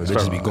 Yeah, they Bitches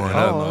start- be going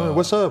oh, up.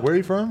 what's up? Where are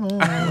you from? Oh.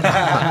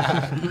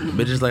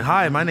 Bitches like,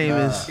 hi, my name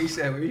is. He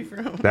said, "Where you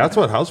from?" That's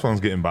what house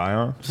phone's getting by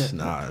on.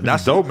 Nah, That's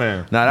that's dope,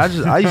 man. Nah,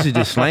 I used to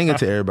just slang it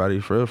to everybody,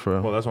 for real, for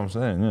real. Well, that's what I'm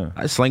saying. Yeah,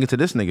 I slang it to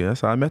this nigga.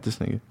 That's how I met this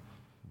nigga.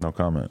 no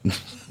comment.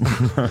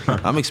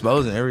 I'm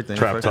exposing everything.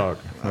 Trap First- talk.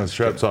 That's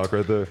trap talk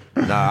right there.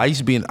 Nah, I used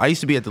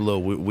to be at the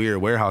little weird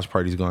warehouse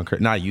parties going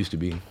crazy. Nah, I used to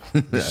be.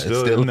 It's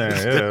still in there.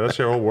 Yeah, that's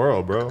your whole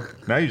world, bro.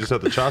 Now you just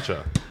have the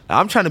cha-cha.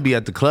 I'm trying to be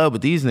at the club,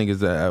 but these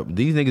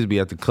niggas be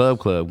at the club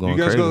going You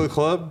guys crazy. go to the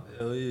club?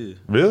 Hell yeah.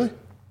 Really?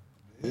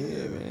 Yeah,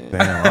 man.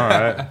 Damn, all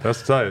right.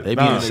 That's tight. They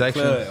be in Nah, the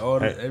section.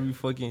 Every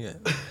fucking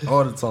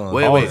all the time.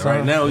 Wait, All wait. the time.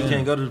 Right now we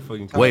can't go to the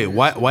fucking club. Wait,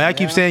 why I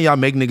keep saying y'all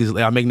make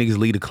niggas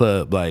lead the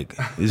club? Like,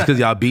 it's because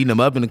y'all beating them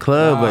up in the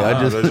club? Like,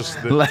 I they're just,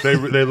 just, like, they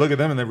look at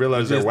them and they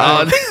realize they're Just-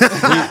 wild.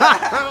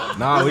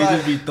 Nah, we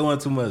just be throwing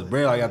too much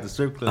bread like at the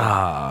strip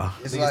club.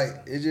 It's like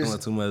it Throwing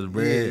just too much yeah,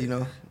 bread. you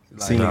know.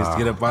 See niggas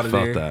get up out of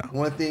felt there. that.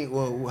 One thing,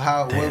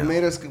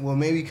 what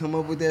made me come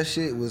up with that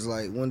shit was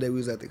like one day we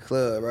was at the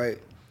club, right?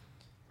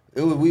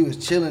 We was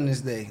chilling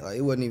this day, like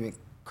it wasn't even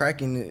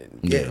cracking yet.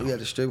 Yeah. We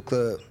had a strip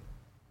club,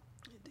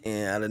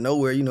 and out of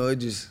nowhere, you know, it'll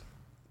just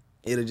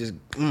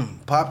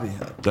popping.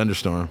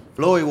 thunderstorm.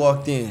 Floyd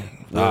walked in,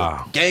 with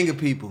Ah. a gang of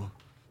people,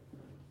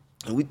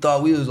 and we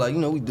thought we was like, you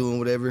know, we doing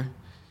whatever.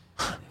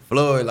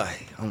 Floyd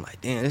I'm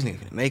like, damn, this nigga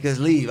finna make us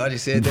leave. I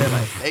just said that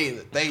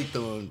like they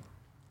throwing.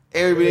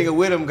 Every nigga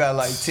with him got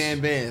like 10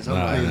 bands. I'm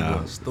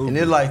like, and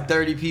there's like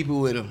 30 people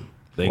with him.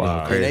 They Wow. going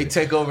And crazy. they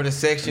take over the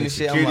section and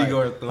shit. I'm security like,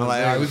 guard throwing all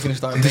right, we finna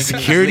start making The niggas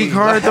security leave.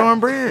 guard throwing We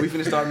bread?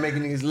 finna start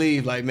making niggas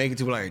leave, like making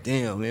people like,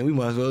 damn, man, we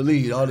might as well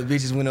leave. All the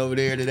bitches went over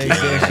there to their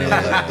section.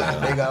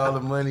 Like, they got all the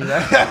money.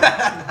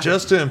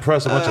 Just to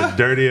impress a bunch of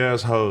dirty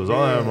ass hoes.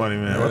 All that money,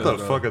 man. What the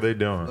fuck are they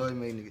doing? Floyd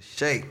made niggas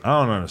shake.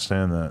 I don't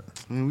understand that.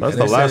 That's we- the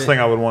They last said- thing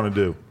I would want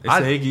to do. They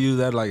say he can use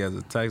that like as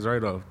a tax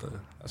write off though.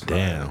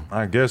 Damn.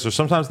 I guess, or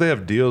sometimes they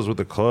have deals with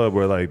the club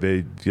where like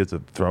they get to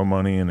throw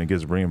money and it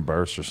gets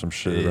reimbursed or some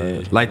shit.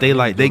 Right? Like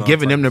they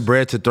giving them the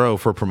bread to throw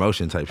for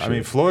promotion type shit. I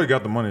mean, Floyd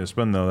got the money to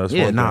spend though. That's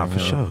one thing, for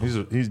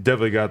sure. He's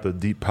definitely got the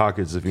deep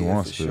pockets if he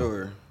wants to.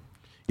 Sure.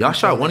 Y'all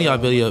shot one of y'all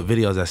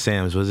videos at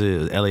Sam's. Was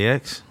it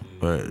LAX?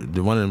 Or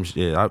the one of them?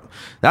 Yeah,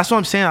 that's what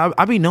I'm saying.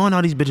 I be knowing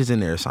all these bitches in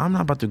there, so I'm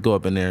not about to go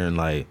up in there and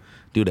like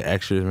do the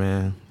extras,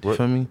 man. You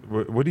feel me?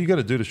 What do you got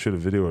to do to shoot a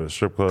video at a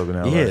strip club in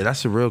LA? Yeah,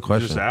 that's a real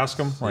question. You just ask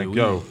them, like,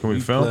 yo, can we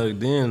film?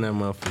 Plugged in that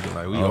motherfucker.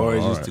 Like, we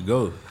always used to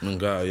go. Oh,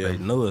 God, yeah. They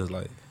know us,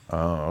 like.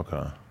 Oh,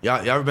 okay.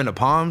 Y'all ever been to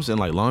Palms in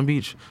like Long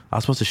Beach? I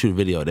was supposed to shoot a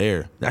video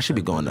there. That should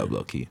be going up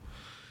low key.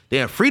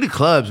 Damn, free the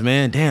clubs,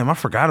 man. Damn, I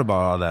forgot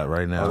about all that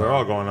right now. Oh, they're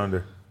all going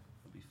under.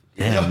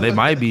 Damn, they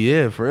might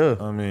be, for real.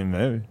 I mean,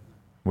 maybe.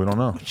 We don't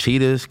know.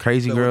 Cheetahs,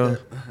 Crazy Girl.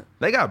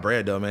 They got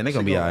bread though, man. They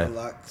gonna be all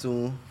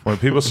right. When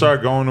people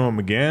start going to them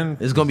again,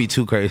 it's gonna be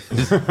too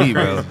crazy,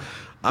 bro.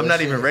 I'm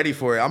not even ready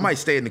for it. I might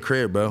stay in the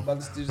crib, bro.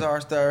 About to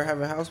start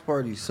having house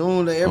parties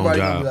soon. Everybody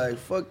gonna be like,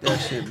 "Fuck that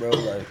shit, bro."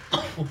 Like,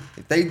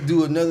 if they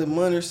do another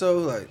month or so,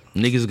 like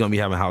niggas gonna be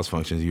having house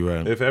functions. You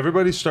right? If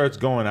everybody starts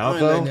going out I ain't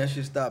though, letting that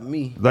shit stop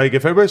me. Like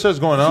if everybody starts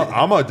going out,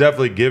 I'm gonna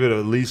definitely give it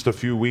at least a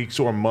few weeks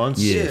or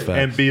months,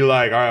 and be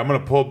like, all right, I'm gonna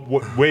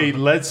pull. Wait,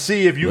 let's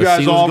see if you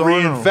guys all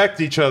reinfect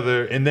each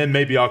other, and then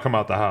maybe I'll come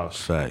out the house.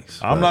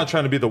 Facts. I'm not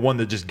trying to be the one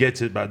that just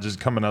gets it by just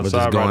coming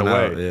outside right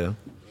away. Yeah.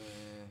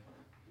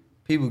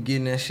 People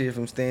getting that shit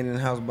from staying in the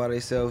house by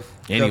themselves.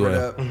 Anyway.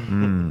 Up.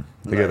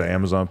 They get an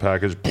Amazon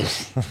package.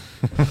 That's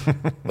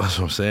what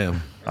I'm saying.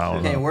 I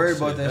don't know. Can't worry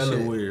about that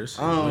shit. Weird.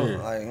 I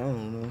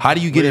don't know. How do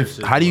you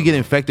get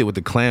infected with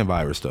the clan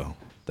virus though?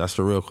 That's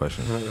the real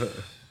question.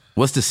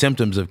 What's the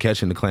symptoms of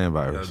catching the clan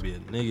virus? Gotta be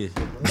a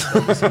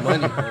nigga. Get some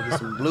money, get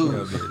some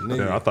blues.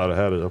 Yeah, I thought I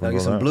had it. Gotta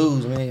get some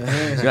blues, man.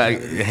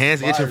 Your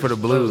hands itching for the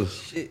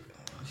blues.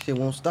 Shit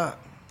won't stop.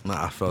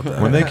 Nah, I felt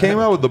that. When they came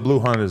out with the Blue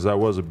Hunters, that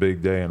was a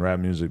big day in rap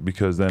music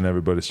because then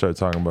everybody started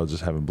talking about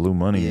just having blue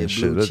money and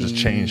shit. That just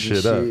changed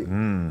shit up.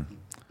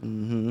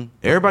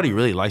 Everybody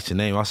really likes your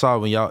name. I saw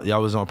when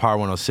y'all was on Power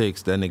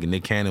 106, that nigga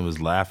Nick Cannon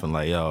was laughing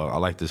like, yo, I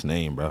like this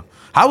name, bro.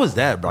 How was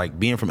that, like,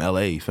 being from LA,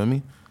 you feel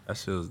me? That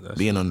shit was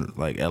being on,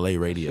 like, LA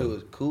radio. That shit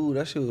was cool.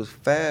 That shit was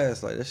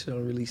fast. Like, that shit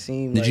don't really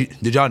seem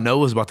like... Did y'all know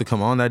it was about to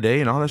come on that day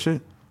and all that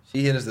shit?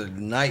 She hit us the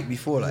night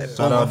before, like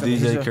shout out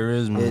DJ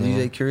Charisma. Yeah,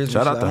 DJ Charisma.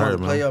 Shout out to her,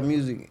 man. Play our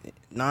music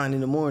 9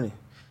 in the morning,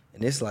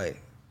 and it's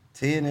like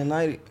 10 at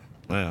night.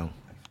 Wow.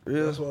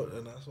 Real. That's why we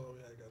got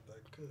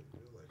that cook. We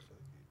were like,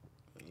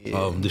 fuck it. Yeah,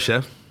 Oh, the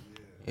chef.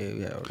 Yeah,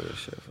 we had a real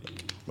chef.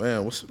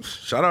 Man,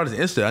 shout out to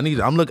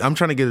Insta. I'm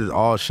trying to get it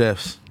all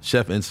chef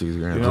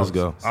Instagram. Let's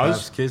go. I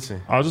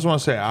just want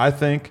to say I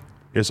think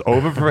it's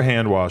over for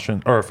hand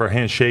washing or for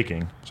hand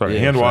shaking. Sorry,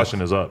 hand washing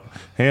is up.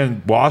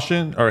 Hand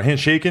washing or hand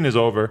shaking is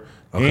over.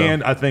 Okay.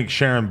 And I think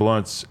Sharon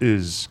Blunt's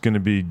is going to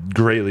be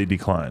greatly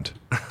declined.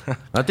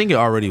 I think it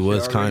already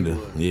was kind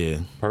of. Yeah.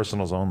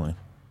 Personals only.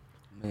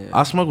 Yeah.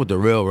 I smoke with the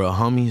real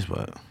homies,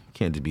 but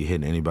can't just be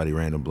hitting anybody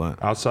random blunt.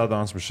 Outside the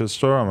On Some Shit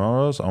store on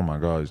Melrose, oh my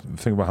God.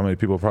 Think about how many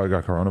people probably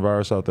got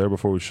coronavirus out there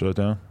before we shut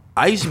down.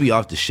 I used to be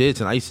off the shits,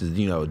 and I used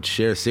to,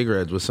 share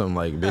cigarettes with some,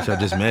 like, bitch I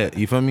just met.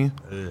 You feel me?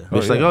 Yeah.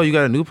 Bitch, like, oh, you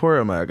got a Newport?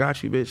 I'm like, I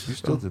got you, bitch. You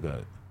still do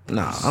that.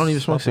 Nah, I don't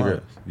even smoke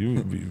cigarettes.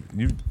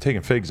 You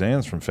taking fake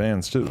Xans from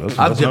fans, too. That's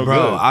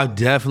I've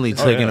definitely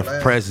taken a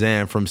press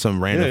Xan from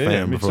some random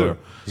fan me before. Too.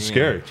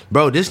 Scary.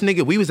 Bro, this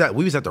nigga, we was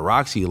at the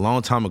Roxy a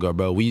long time ago,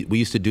 bro. We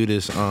used to do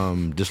this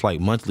just like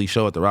monthly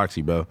show at the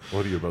Roxy, bro.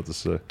 What are you about to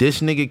say? This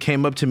nigga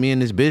came up to me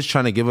and this bitch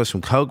trying to give us some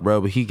coke, bro,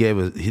 but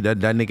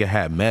that nigga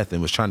had meth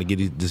and was trying to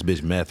get this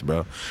bitch meth,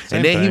 bro.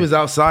 And then he was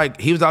outside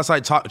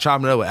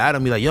chopping it up with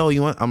Adam. He like, yo,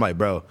 you want? I'm like,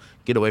 bro,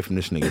 get away from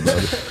this nigga, bro.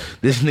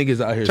 This nigga's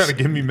out here trying to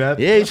give me meth.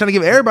 Yeah, he's trying to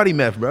give everybody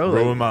meth, bro.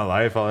 Ruin my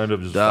life. I'll end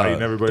up just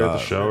fighting everybody at the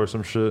show or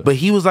some shit. But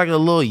he was like a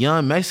little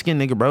young Mexican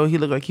nigga, bro. He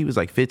looked like he was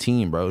like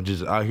 15, bro,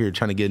 just out here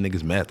trying to get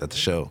niggas meth at the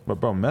show. But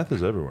bro, meth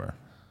is everywhere.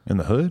 In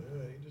the hood?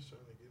 Yeah, he just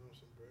trying to give him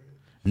some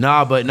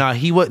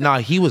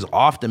bread. He was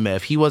off the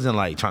meth. He wasn't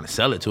like trying to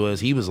sell it to us.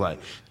 He was like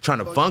trying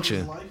to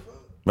function.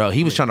 Bro,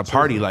 he was trying to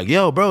party like,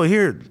 yo, bro,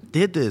 here,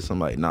 hit this. I'm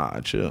like, nah,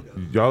 chill.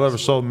 Y'all ever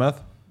sold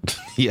meth?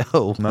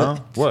 Yo.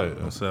 No? What?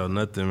 Don't sell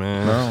nothing,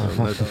 man.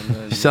 No.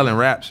 Selling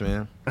raps,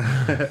 man.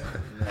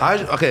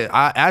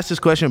 I asked this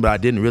question, but I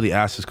didn't really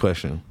ask this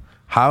question.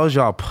 How is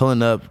y'all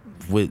pulling up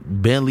with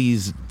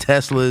Bentleys,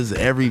 Teslas,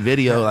 every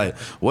video? Like,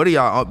 what are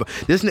y'all?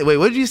 Wait,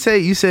 what did you say?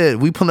 You said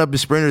we pulling up the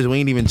Sprinters, we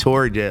ain't even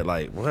toured yet.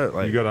 Like, what?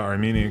 Like, you got an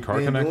Armenian car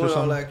connect or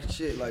something? All that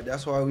shit. Like,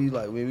 that's why we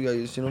got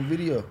to see on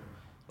video.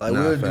 Like,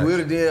 we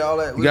would did all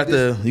that.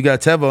 You got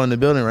Tevo in the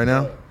building right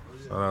now.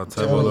 Shout out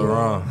Tevo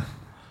LaRon.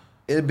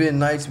 It been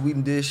nights we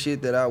did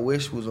shit that I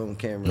wish was on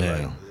camera. Yeah.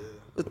 Like,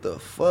 what the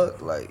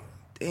fuck? Like,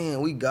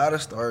 damn, we gotta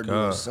start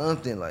doing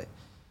something. Like,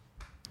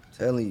 I'm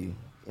telling you,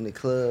 in the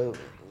club,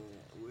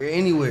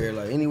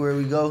 anywhere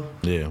we go.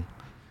 Yeah.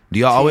 Do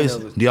y'all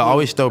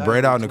always throw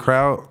bread out in the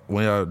crowd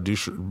when y'all do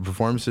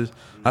performances?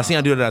 I seen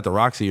y'all do that at the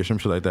Roxy or some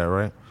shit like that,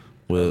 right?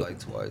 Well, like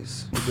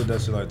twice. We did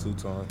that shit like 2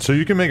 times. So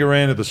you can make it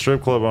rain at the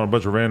strip club on a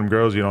bunch of random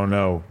girls you don't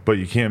know, but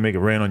you can't make it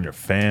rain on your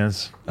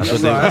fans.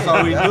 That's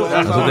all we do.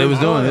 That's what they was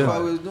doing. That's why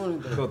Yeah. we was doing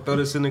it though. Go throw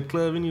this in the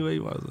club anyway.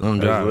 Oh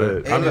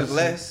God. And it's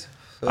less.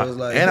 So it's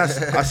like, And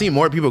I see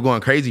more people going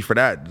crazy for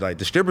that. Like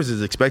the strippers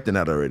is expecting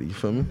that already. You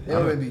feel me? they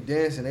don't even be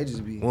dancing. They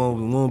just be. We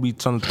won't be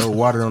trying to throw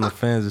water on the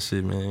fans and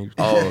shit, man.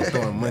 Oh.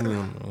 Throwing money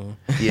on them.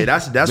 Yeah,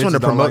 that's when Bitches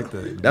don't like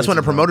that. that's when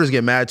the Bitches promoters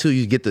get mad too.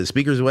 You get the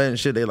speakers wet and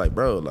shit. They like,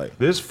 bro, like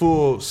This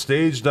fool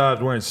stage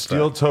dived wearing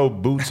steel-toe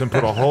boots and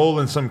put a hole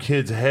in some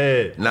kid's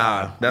head.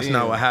 nah, that's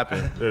not what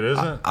happened. It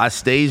isn't? I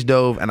stage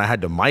dove and I had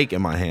the mic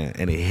in my hand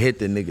and it hit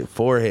the nigga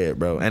forehead,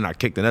 bro. And I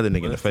kicked another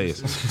nigga in the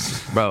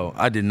face, bro.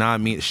 I did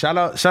not mean. Shout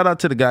out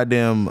to the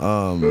goddamn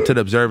to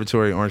the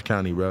observatory, Orange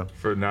County, bro.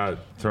 For not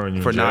throwing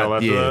you For in jail not,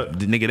 after yeah, that?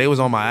 the nigga, they was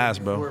on my ass,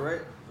 bro.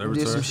 Right? You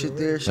did some shit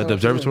there. At the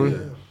observatory.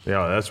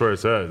 Yeah, that's where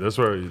it's at. That's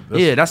where.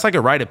 Yeah, that's like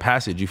a rite of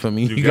passage. You feel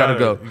me? You gotta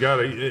go. You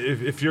gotta.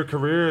 If your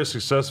career is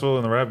successful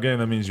in the rap game,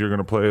 that means you're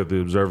gonna play at the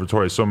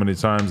observatory so many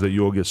times that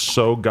you will get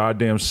so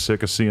goddamn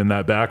sick of seeing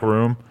that back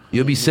room.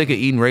 You'll be sick of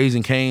eating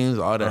Raisin Canes,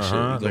 all that shit. You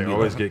They gonna be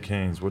always like- get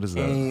canes. What is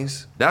that?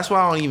 Canes. That's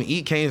why I don't even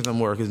eat canes no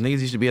more, because niggas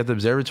used to be at the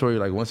observatory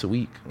like once a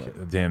week.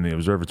 Damn, the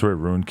observatory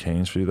ruined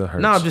canes for you. That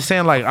hurts. No, I'm just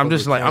saying, like, I'm That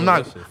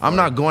shit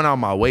not going out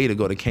my way to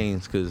go to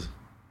Canes because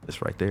it's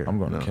right there. I'm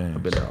going to You know? Canes.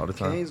 I've been there all the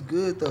time. Canes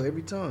good though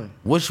every time.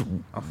 Which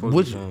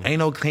ain't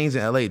no Canes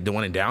in LA? The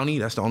one in Downey?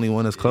 That's the only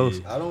one that's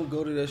close. I don't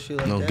go to that shit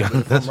like No, that. God, But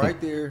if that's I'm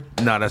right there.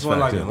 Nah, that's That's one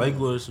facts. like in Yeah.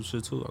 Lakewood or some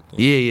shit too, I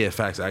think. Yeah,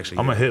 facts actually.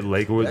 I'm gonna hit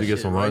Lakewood That to get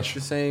shit some right lunch.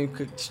 the same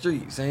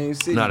street, same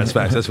city. Nah, that's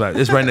facts. That's facts.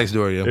 It's right next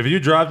door. Yeah. If you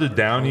drive to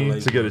Downey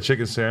to get a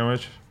chicken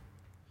sandwich,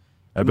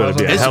 that better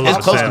be a It's hell of a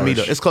close to me sandwich.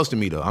 though. It's close to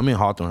me though. I'm in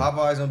Hawthorne.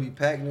 Popeyes don't be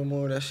packed no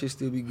more. That shit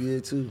still be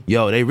good too.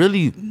 Yo, they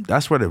really.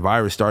 That's where the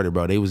virus started,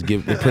 bro. They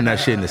putting that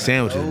shit in the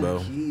sandwiches, bro.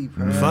 Low-key,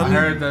 bro. I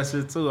heard that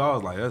shit too. I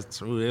was like, that's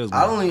true. It was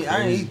I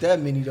didn't eat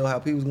that many though. How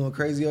people was going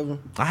crazy over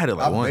them. I had it I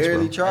like once,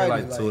 barely bro. tried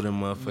like it. two of them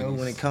you know, motherfuckers.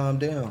 when it calmed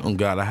down. Oh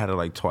God, I had it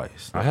like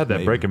twice. I had that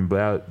Maybe. Breaking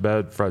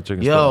Bad fried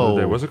chicken. Yo. stuff the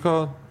other day. What's it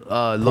called?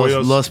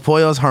 Pollos. Los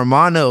Pollos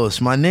Hermanos,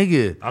 my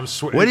nigga. I'm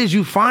swear. Where did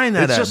you find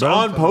that It's at, just bro?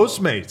 on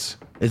Postmates.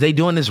 Is they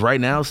doing this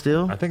right now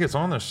still? I think it's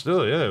on there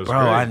still. Yeah, it was Bro,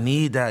 great. I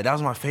need that. That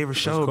was my favorite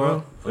show,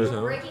 bro.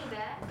 Breaking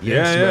Bad.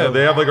 Yeah.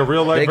 They have like a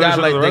real life They version got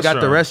like of the they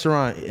got the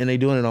restaurant. restaurant and they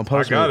doing it on I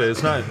Postmates. got it.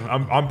 It's not.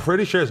 I'm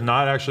pretty sure it's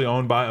not actually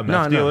owned by a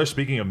meth No. dealer.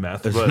 Speaking of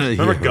meth, but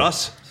remember Yeah.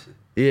 Gus?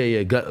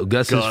 Yeah.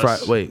 Gus's fried.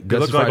 Wait, He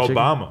Gus's looked like fried chicken?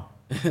 Obama.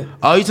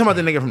 Oh, you talking about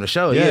the nigga from the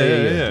show?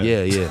 Yeah.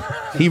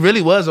 He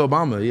really was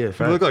Obama. Yeah, He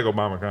facts. looked like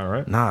Obama, kind of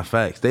right. Nah,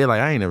 facts. They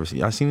like I ain't never seen.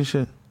 Y'all seen this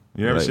shit?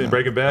 You never Like, seen nah.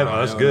 Breaking Bad? Oh,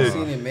 that's I've good.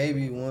 seen it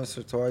maybe once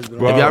or twice. But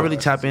Well, If y'all really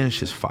tap in, it's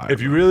just fire. If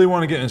you really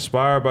want to get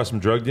inspired by some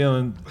drug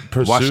dealing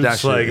pursuits, that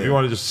shit, like if yeah. you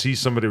want to just see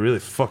somebody really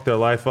fuck their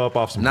life up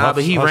off some Nah,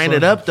 but he ran hustling,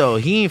 it up though.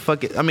 He ain't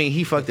fuck it. I mean,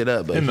 he fucked it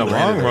up. But in he the ran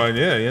long it up. run.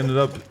 Yeah, he ended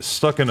up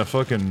stuck in a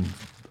fucking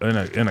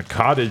in a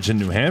cottage in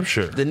New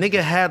Hampshire. The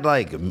nigga had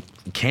like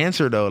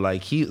cancer though.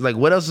 Like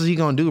what else is he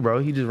gonna do, bro?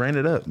 He just ran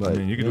it up. Like, I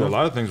mean, you can do a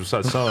lot of things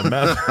besides selling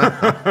meth.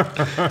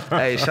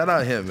 Hey, shout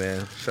out him,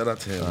 man. Shout out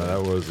to him. man.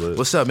 That was lit.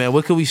 What's up, man?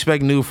 What could we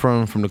expect new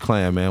from the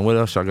clan, man? What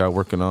else y'all got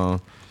working on?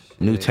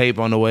 New tape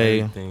on the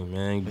way. Everything,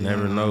 man. You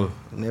never know.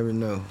 never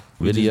know.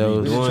 We just be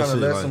Videos. We doing just trying to shit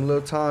let like- some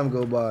little time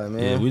go by, Yeah,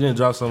 man. we didn't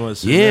drop so much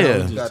shit. Yeah. now. We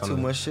We just got tryna too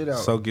much shit out.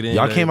 Soak it in.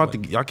 Y'all to came out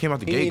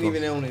everybody. the He gate. ain't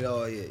even on it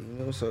all yet, you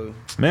know. So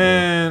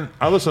Man,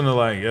 I listened to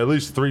like at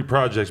least 3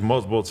 projects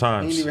multiple he ain't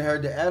times. even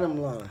heard the Adam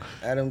line,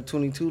 Adam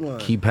 22 line.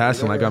 Keep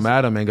passing like I'm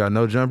Adam. Ain't got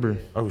no jumper.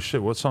 Oh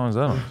shit, what song is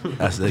that on?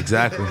 That's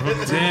exactly.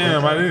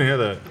 Damn, I didn't hear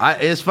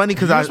that. It's funny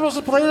because You're I supposed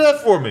to play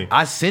that for me.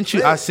 sent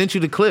you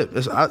the clip.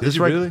 It's you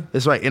right. really?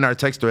 It's right in our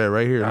text thread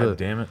right here. God Look.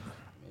 damn it.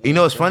 You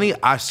know, it's funny.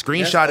 I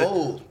screenshot That's it.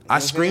 old. I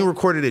You screen know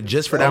recorded it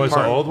just for Oh, that it's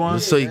part, an old one?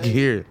 just so you can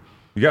hear it.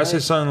 You gotta say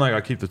something like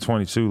I keep the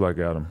 22 like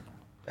Adam.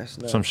 That's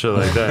not. Some shit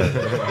like that.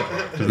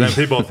 Because then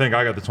people think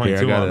I got the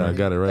 22 Here, I got on it. I me.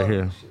 got it right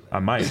here. I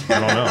might. I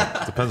don't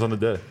know. Depends on the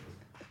day.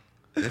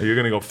 You're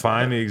gonna go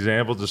find the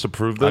example just to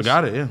prove this? I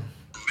got it. Yeah.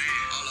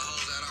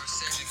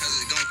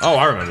 Oh,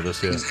 I remember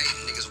this, yeah.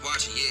 Niggas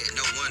watching, yeah,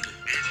 no wonder.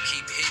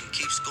 Keep hitting,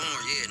 keep scoring,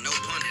 yeah, no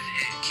punting.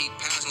 Keep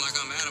passing like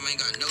I'm Adam, ain't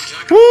got no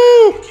jumper.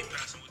 Woo!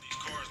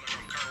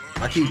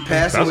 I keep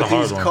passing That's a with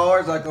hard these one.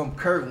 cards like I'm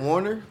Kurt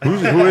Warner.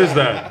 Who is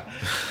that?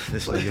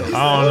 This nigga.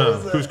 I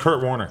don't know. Who's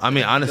Kurt Warner? I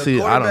mean, honestly,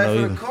 I don't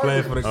know either.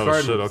 Playing for the Oh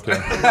Cardinals. shit, okay.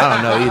 I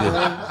don't know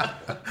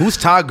either. Who's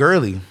Todd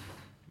Gurley,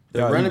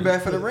 The running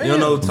back for the Rams. You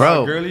don't know who bro?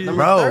 Todd Gurley is?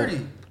 Number Bro,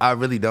 30. I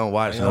really don't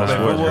watch no Nah.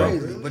 sports, bro.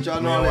 Crazy. But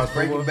y'all know all that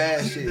Breaking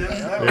Bad shit.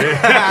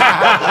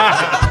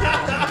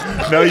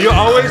 No, you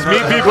always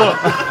meet people.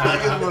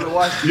 Niggas wanna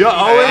watch You'll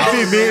always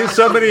be meeting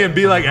somebody and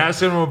be like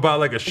asking them about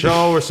like a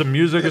show or some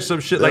music or some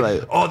shit. Like,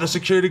 like- oh, the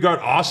security guard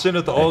Austin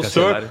at the old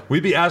store. later.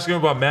 We'd be asking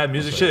him about mad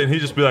music shit, and he'd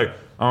just be like,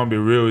 I'm gonna be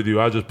real with you.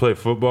 I just play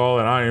football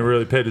and I ain't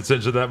really paid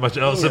attention to that much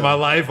else in my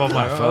life. I'm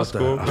like, oh, that's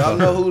cool. Y'all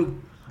know who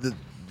the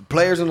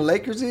players on the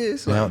Lakers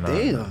is? Like, No.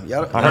 damn.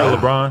 Y'all, I heard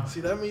LeBron.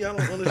 See, that mean y'all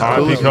don't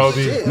understand. R.I.P.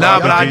 Kobe. Shit. Nah,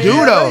 but I do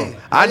though.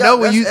 I know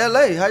when you. That's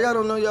LA. How y'all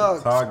don't know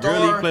y'all Todd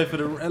Gurley star played for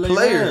the LA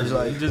players? Rams.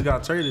 Like, He just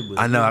got traded, but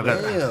I know. I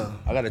damn.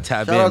 got to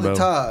tap Shout out in, to bro.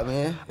 Todd,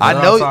 man. I Shout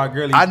out know. Todd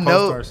Gurley, I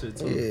know. post-star shit,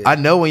 too. Yeah. I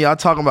know when y'all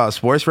talking about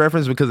sports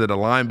reference because of the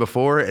line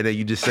before, and then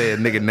you just say a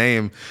nigga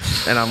name,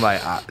 and I'm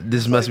like,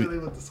 this must be. They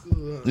went to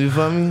school. You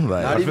feel me?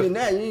 Like, Not even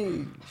that.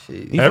 You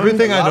shit.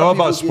 Everything A I lot know of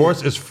about people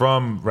sports is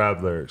from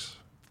rap lyrics,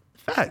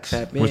 facts.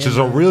 Tap in, which is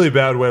a man. really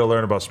bad way to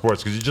learn about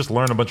sports because you just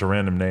learn a bunch of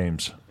random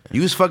names.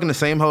 You was fucking the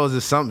same hoes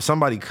as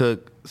somebody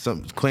Cook,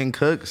 some Quinn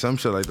Cook, some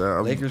shit like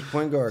that. Lakers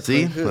point guard.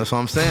 See, Quinn Cook. that's what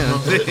I'm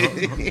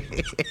saying.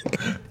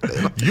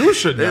 You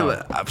should know.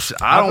 I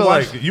I don't feel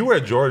watch, like you wear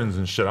Jordans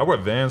and shit. I wear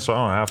Vans, so I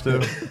don't have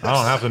to. I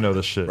don't have to know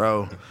this shit.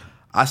 bro.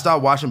 I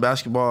stopped watching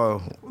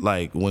basketball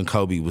like when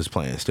Kobe was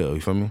playing. Still, you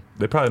feel me?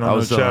 They probably I don't know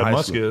was who still in Chad high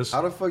Musk school. is.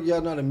 How the fuck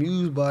y'all not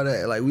amused by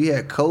that? Like we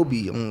had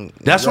Kobe on.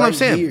 That's what I'm right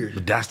saying. here.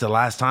 But that's the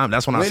last time.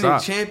 That's when I Winning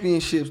stopped.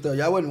 championships though.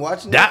 Y'all wasn't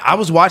watching That I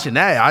was watching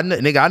that.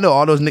 I know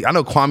all those niggas. I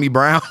know Kwame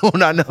Brown.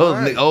 I know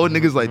Right. old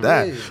niggas like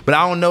that. Yeah. But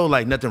I don't know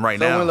like nothing right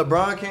So now. when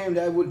LeBron came,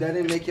 that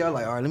didn't make y'all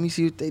like, all right, let me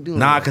see what they doing.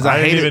 Nah, because I I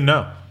didn't hate even it.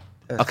 know.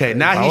 Okay,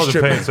 now I he's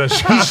wasn't paying tripping.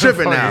 attention. He's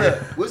tripping now.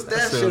 What's that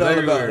That's shit all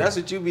everywhere. about? That's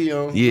what you be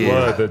on.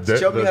 Yeah. What, the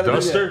Show me how to do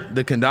duster?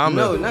 The condom.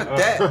 No, not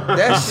that.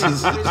 That shit.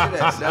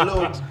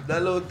 What is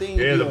that little thing.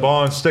 you Yeah, be the on.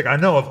 ball and stick. I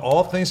know of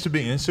all things to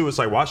be into, it's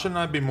like why shouldn't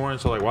I be more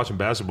into like watching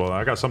basketball?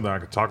 I got something I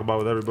could talk about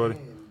with everybody.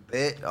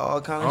 Bet all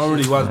kind I of don't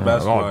really shit. watch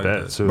basketball. All like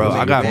bet that. too. Bro, That's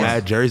I a got good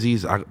mad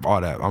jerseys.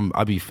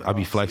 I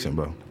be flexing,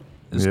 bro.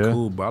 It's Yeah.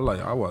 cool, but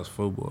I watch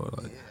football.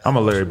 Like, one. I'm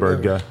a Larry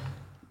Bird guy. If it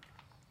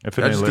That's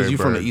ain't just Larry because you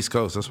from the Bird, East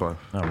Coast. That's why.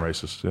 I'm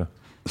racist. Yeah,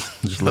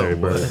 just Larry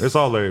Bird. It's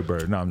all Larry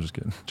Bird. No, I'm just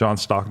kidding. John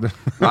Stockton.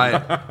 All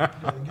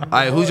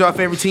right, who's your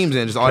favorite teams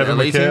then? Just all the Kevin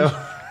LA McHale.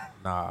 teams?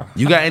 nah,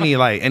 You got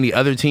any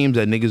other teams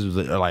that niggas was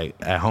like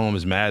at home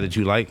is mad that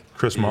you like?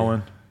 Chris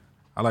Mullen.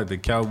 I like the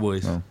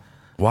Cowboys.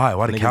 Why?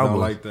 Why the Niggas Cowboys? don't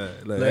like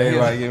that. Like,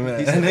 everybody get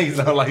mad.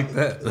 Niggas don't like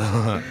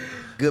that.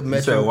 Good said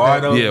Metro. why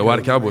Pack. though? Yeah, why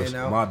the Cowboys?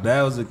 My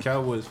dad was a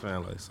Cowboys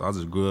fan, like so I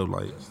just grew up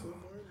like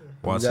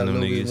watching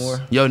them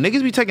niggas. Yo,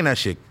 niggas be taking that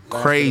shit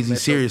crazy Metro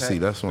seriously.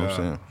 Pack. That's what I'm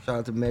saying. Shout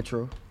out to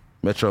Metro.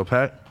 Metro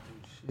Pack.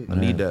 I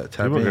need that.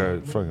 Tap People in.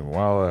 got fucking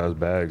wild ass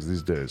bags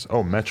these days.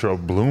 Oh, Metro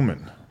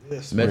Bloomin'.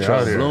 Yes, Metro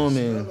out here.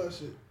 Blooming. that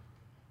shit.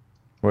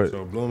 Wait,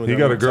 So Bloomin' he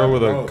got got a no girl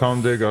with a chocolate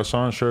Comme des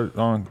Garçons shirt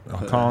on.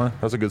 Colin,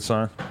 that's a good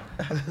sign.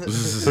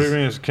 3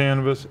 minutes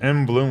cannabis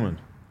and blooming.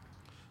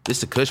 This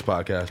is the Kush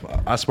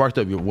podcast. I sparked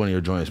up one of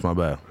your joints. My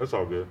bad. That's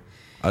all good.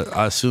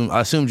 I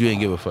assumed you didn't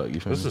give a fuck. You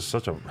feel This me? is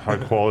such a high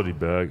quality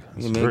bag.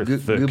 It's Yeah, man, very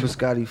good thick.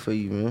 biscotti for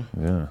you, man.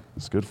 Yeah,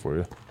 it's good for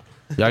you.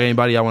 Y'all got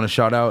anybody y'all want to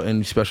shout out?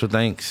 Any special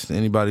thanks?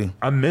 Anybody?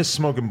 I miss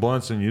smoking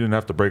blunts, and you didn't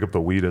have to break up the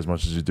weed as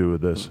much as you do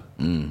with this.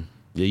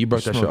 Yeah, you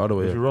brought that shit all the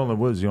way If up. you're rolling the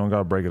woods, you don't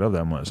gotta break it up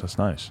that much. That's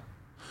nice.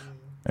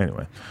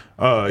 Anyway,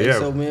 Hey, yeah.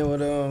 So man,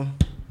 what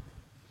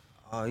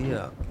oh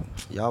yeah,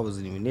 y'all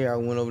wasn't even there. I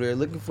went over there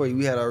looking for you.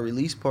 We had our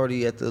release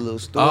party at the little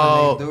store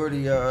Oh, next door to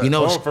You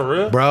know, Oh, for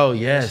real? bro?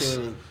 Yes,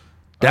 shit,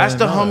 that's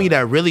the didn't know homie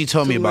that really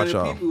told me about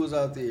 200 y'all. people was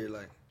out there,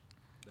 like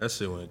That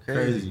shit went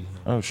Crazy. crazy.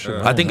 Oh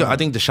shit. I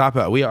think the shop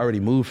out. We already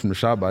moved from the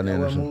shop by I then.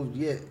 Or wasn't something. moved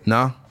yet.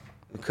 Nah.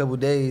 A couple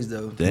days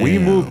though. Damn. we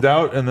moved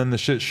out, and then the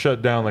shit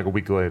shut down like a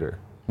week later.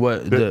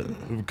 What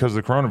Because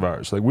of the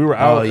coronavirus. Like we were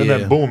out, and yeah.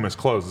 then boom, it's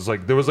closed. It's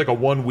like there was like a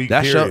 1 week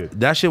that period.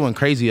 that shit went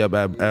crazy up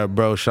at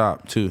bro's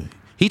shop too.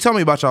 He told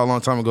me about y'all a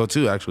long time ago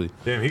too. Actually,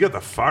 Damn, he got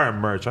the fire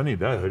merch. I need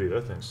that hoodie.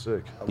 That thing's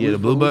sick. Yeah, the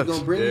Blue We Bucks.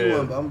 gonna bring Yeah. you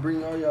one, but I'm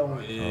bringing all y'all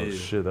one. Oh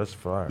shit, that's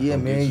fire. Yeah,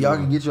 man, y'all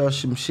can get y'all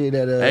some shit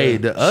at hey,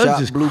 the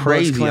Uggs is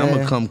crazy. I'm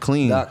gonna come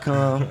clean.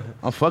 .com.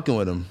 I'm fucking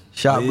with him.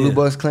 Shop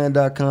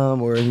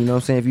BlueBucksClan.com, or you know what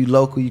I'm saying, if you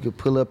local, you can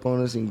pull up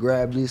on us and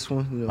grab this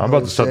one. You know, I'm about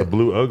whole to start the set.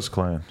 Blue Uggs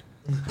clan.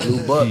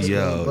 Blue Bucks. Yo,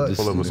 man, Bucks. this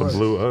Pull up with some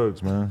Blue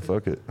Uggs, man.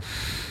 Fuck it.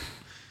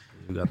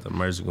 We got the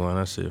merch going.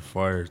 That shit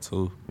fire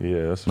too.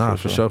 Yeah, that's Nah,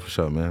 for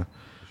sure, man.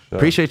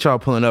 Appreciate y'all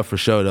pulling up for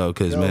sure though,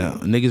 cause man,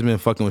 niggas been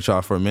fucking with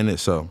y'all for a minute,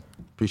 so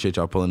appreciate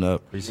y'all pulling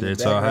up. Appreciate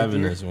back y'all right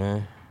having there. us,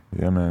 man.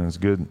 Yeah, man, it's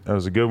good. That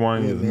was a good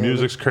one. Yeah, The man.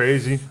 music's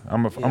crazy.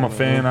 I'm a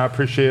fan. I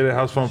appreciate it.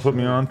 House Phone put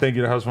me on. Thank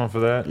you to House Phone for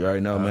that. You already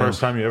know, man. First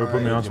time you ever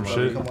put me on some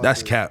shit.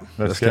 That's cap.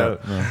 That's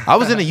cap, man. I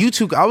was in the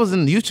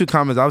YouTube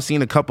comments. I was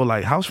seeing a couple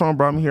like House Phone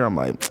brought me here. I'm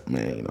like,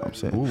 man, you know what I'm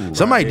saying?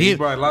 Somebody He DM,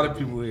 brought a lot of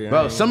people here.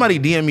 bro. Somebody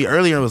DM'd me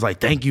earlier and was like,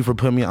 thank you for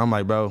putting me on. I'm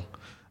like, bro.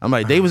 I'm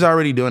like, they was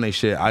already doing their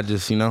shit. I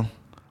just,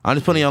 I'm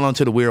just putting y'all on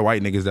to the weird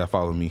white niggas that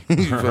follow me. You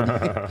feel me?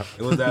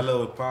 It was that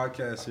little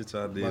podcast shit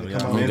y'all did. Y'all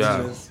On mentioned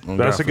God. us. On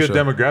That's God, a good for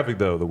sure. demographic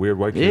though. The weird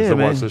white kids Yeah, that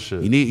man. watch this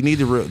shit. You need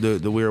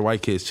the weird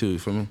white kids too. You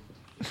feel me?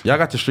 Y'all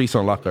got the streets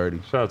on lock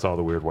already. Shout out to all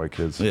the weird white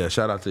kids. Yeah,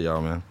 shout out to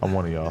y'all, man. I'm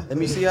one of y'all. Let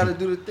me see how to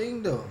do the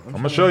thing though. I'm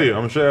gonna show you. I'm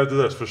gonna show you after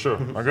this for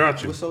sure. I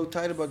got you. What's so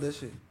tight about that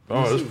shit?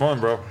 Oh, it's fun,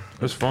 bro.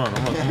 It's fun.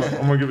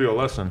 I'm gonna give you a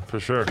lesson for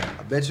sure.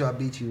 I bet you I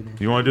beat you then.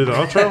 You want to do the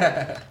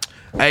outro?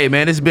 Hey,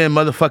 man, it's been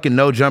motherfucking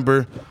No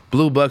Jumper,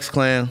 Blue Bucks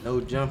Clan. No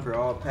jumper,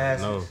 all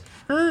passes. No.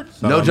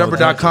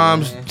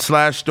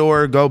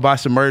 NoJumper.com/store. Go buy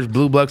some merch.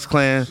 Blue Bucks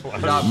Clan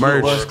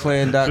merch.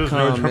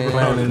 BlueBucksClan.com,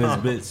 man. in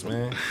this bitch,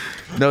 man.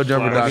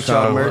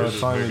 NoJumper.com.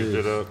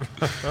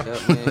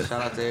 Yep, man.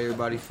 Shout out to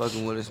everybody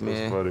fucking with us,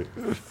 man.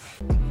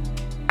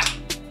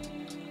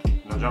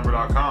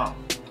 NoJumper.com.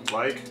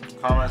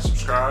 Like, comment,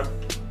 subscribe.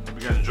 If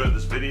you guys enjoyed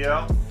this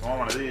video, if you want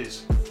one of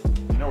these,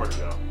 you know where to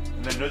go.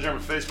 And then No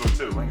Jumper Facebook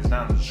too. Link is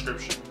down in the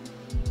description.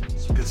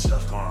 Some good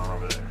stuff going on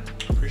over there.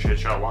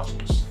 Appreciate y'all watching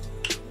this.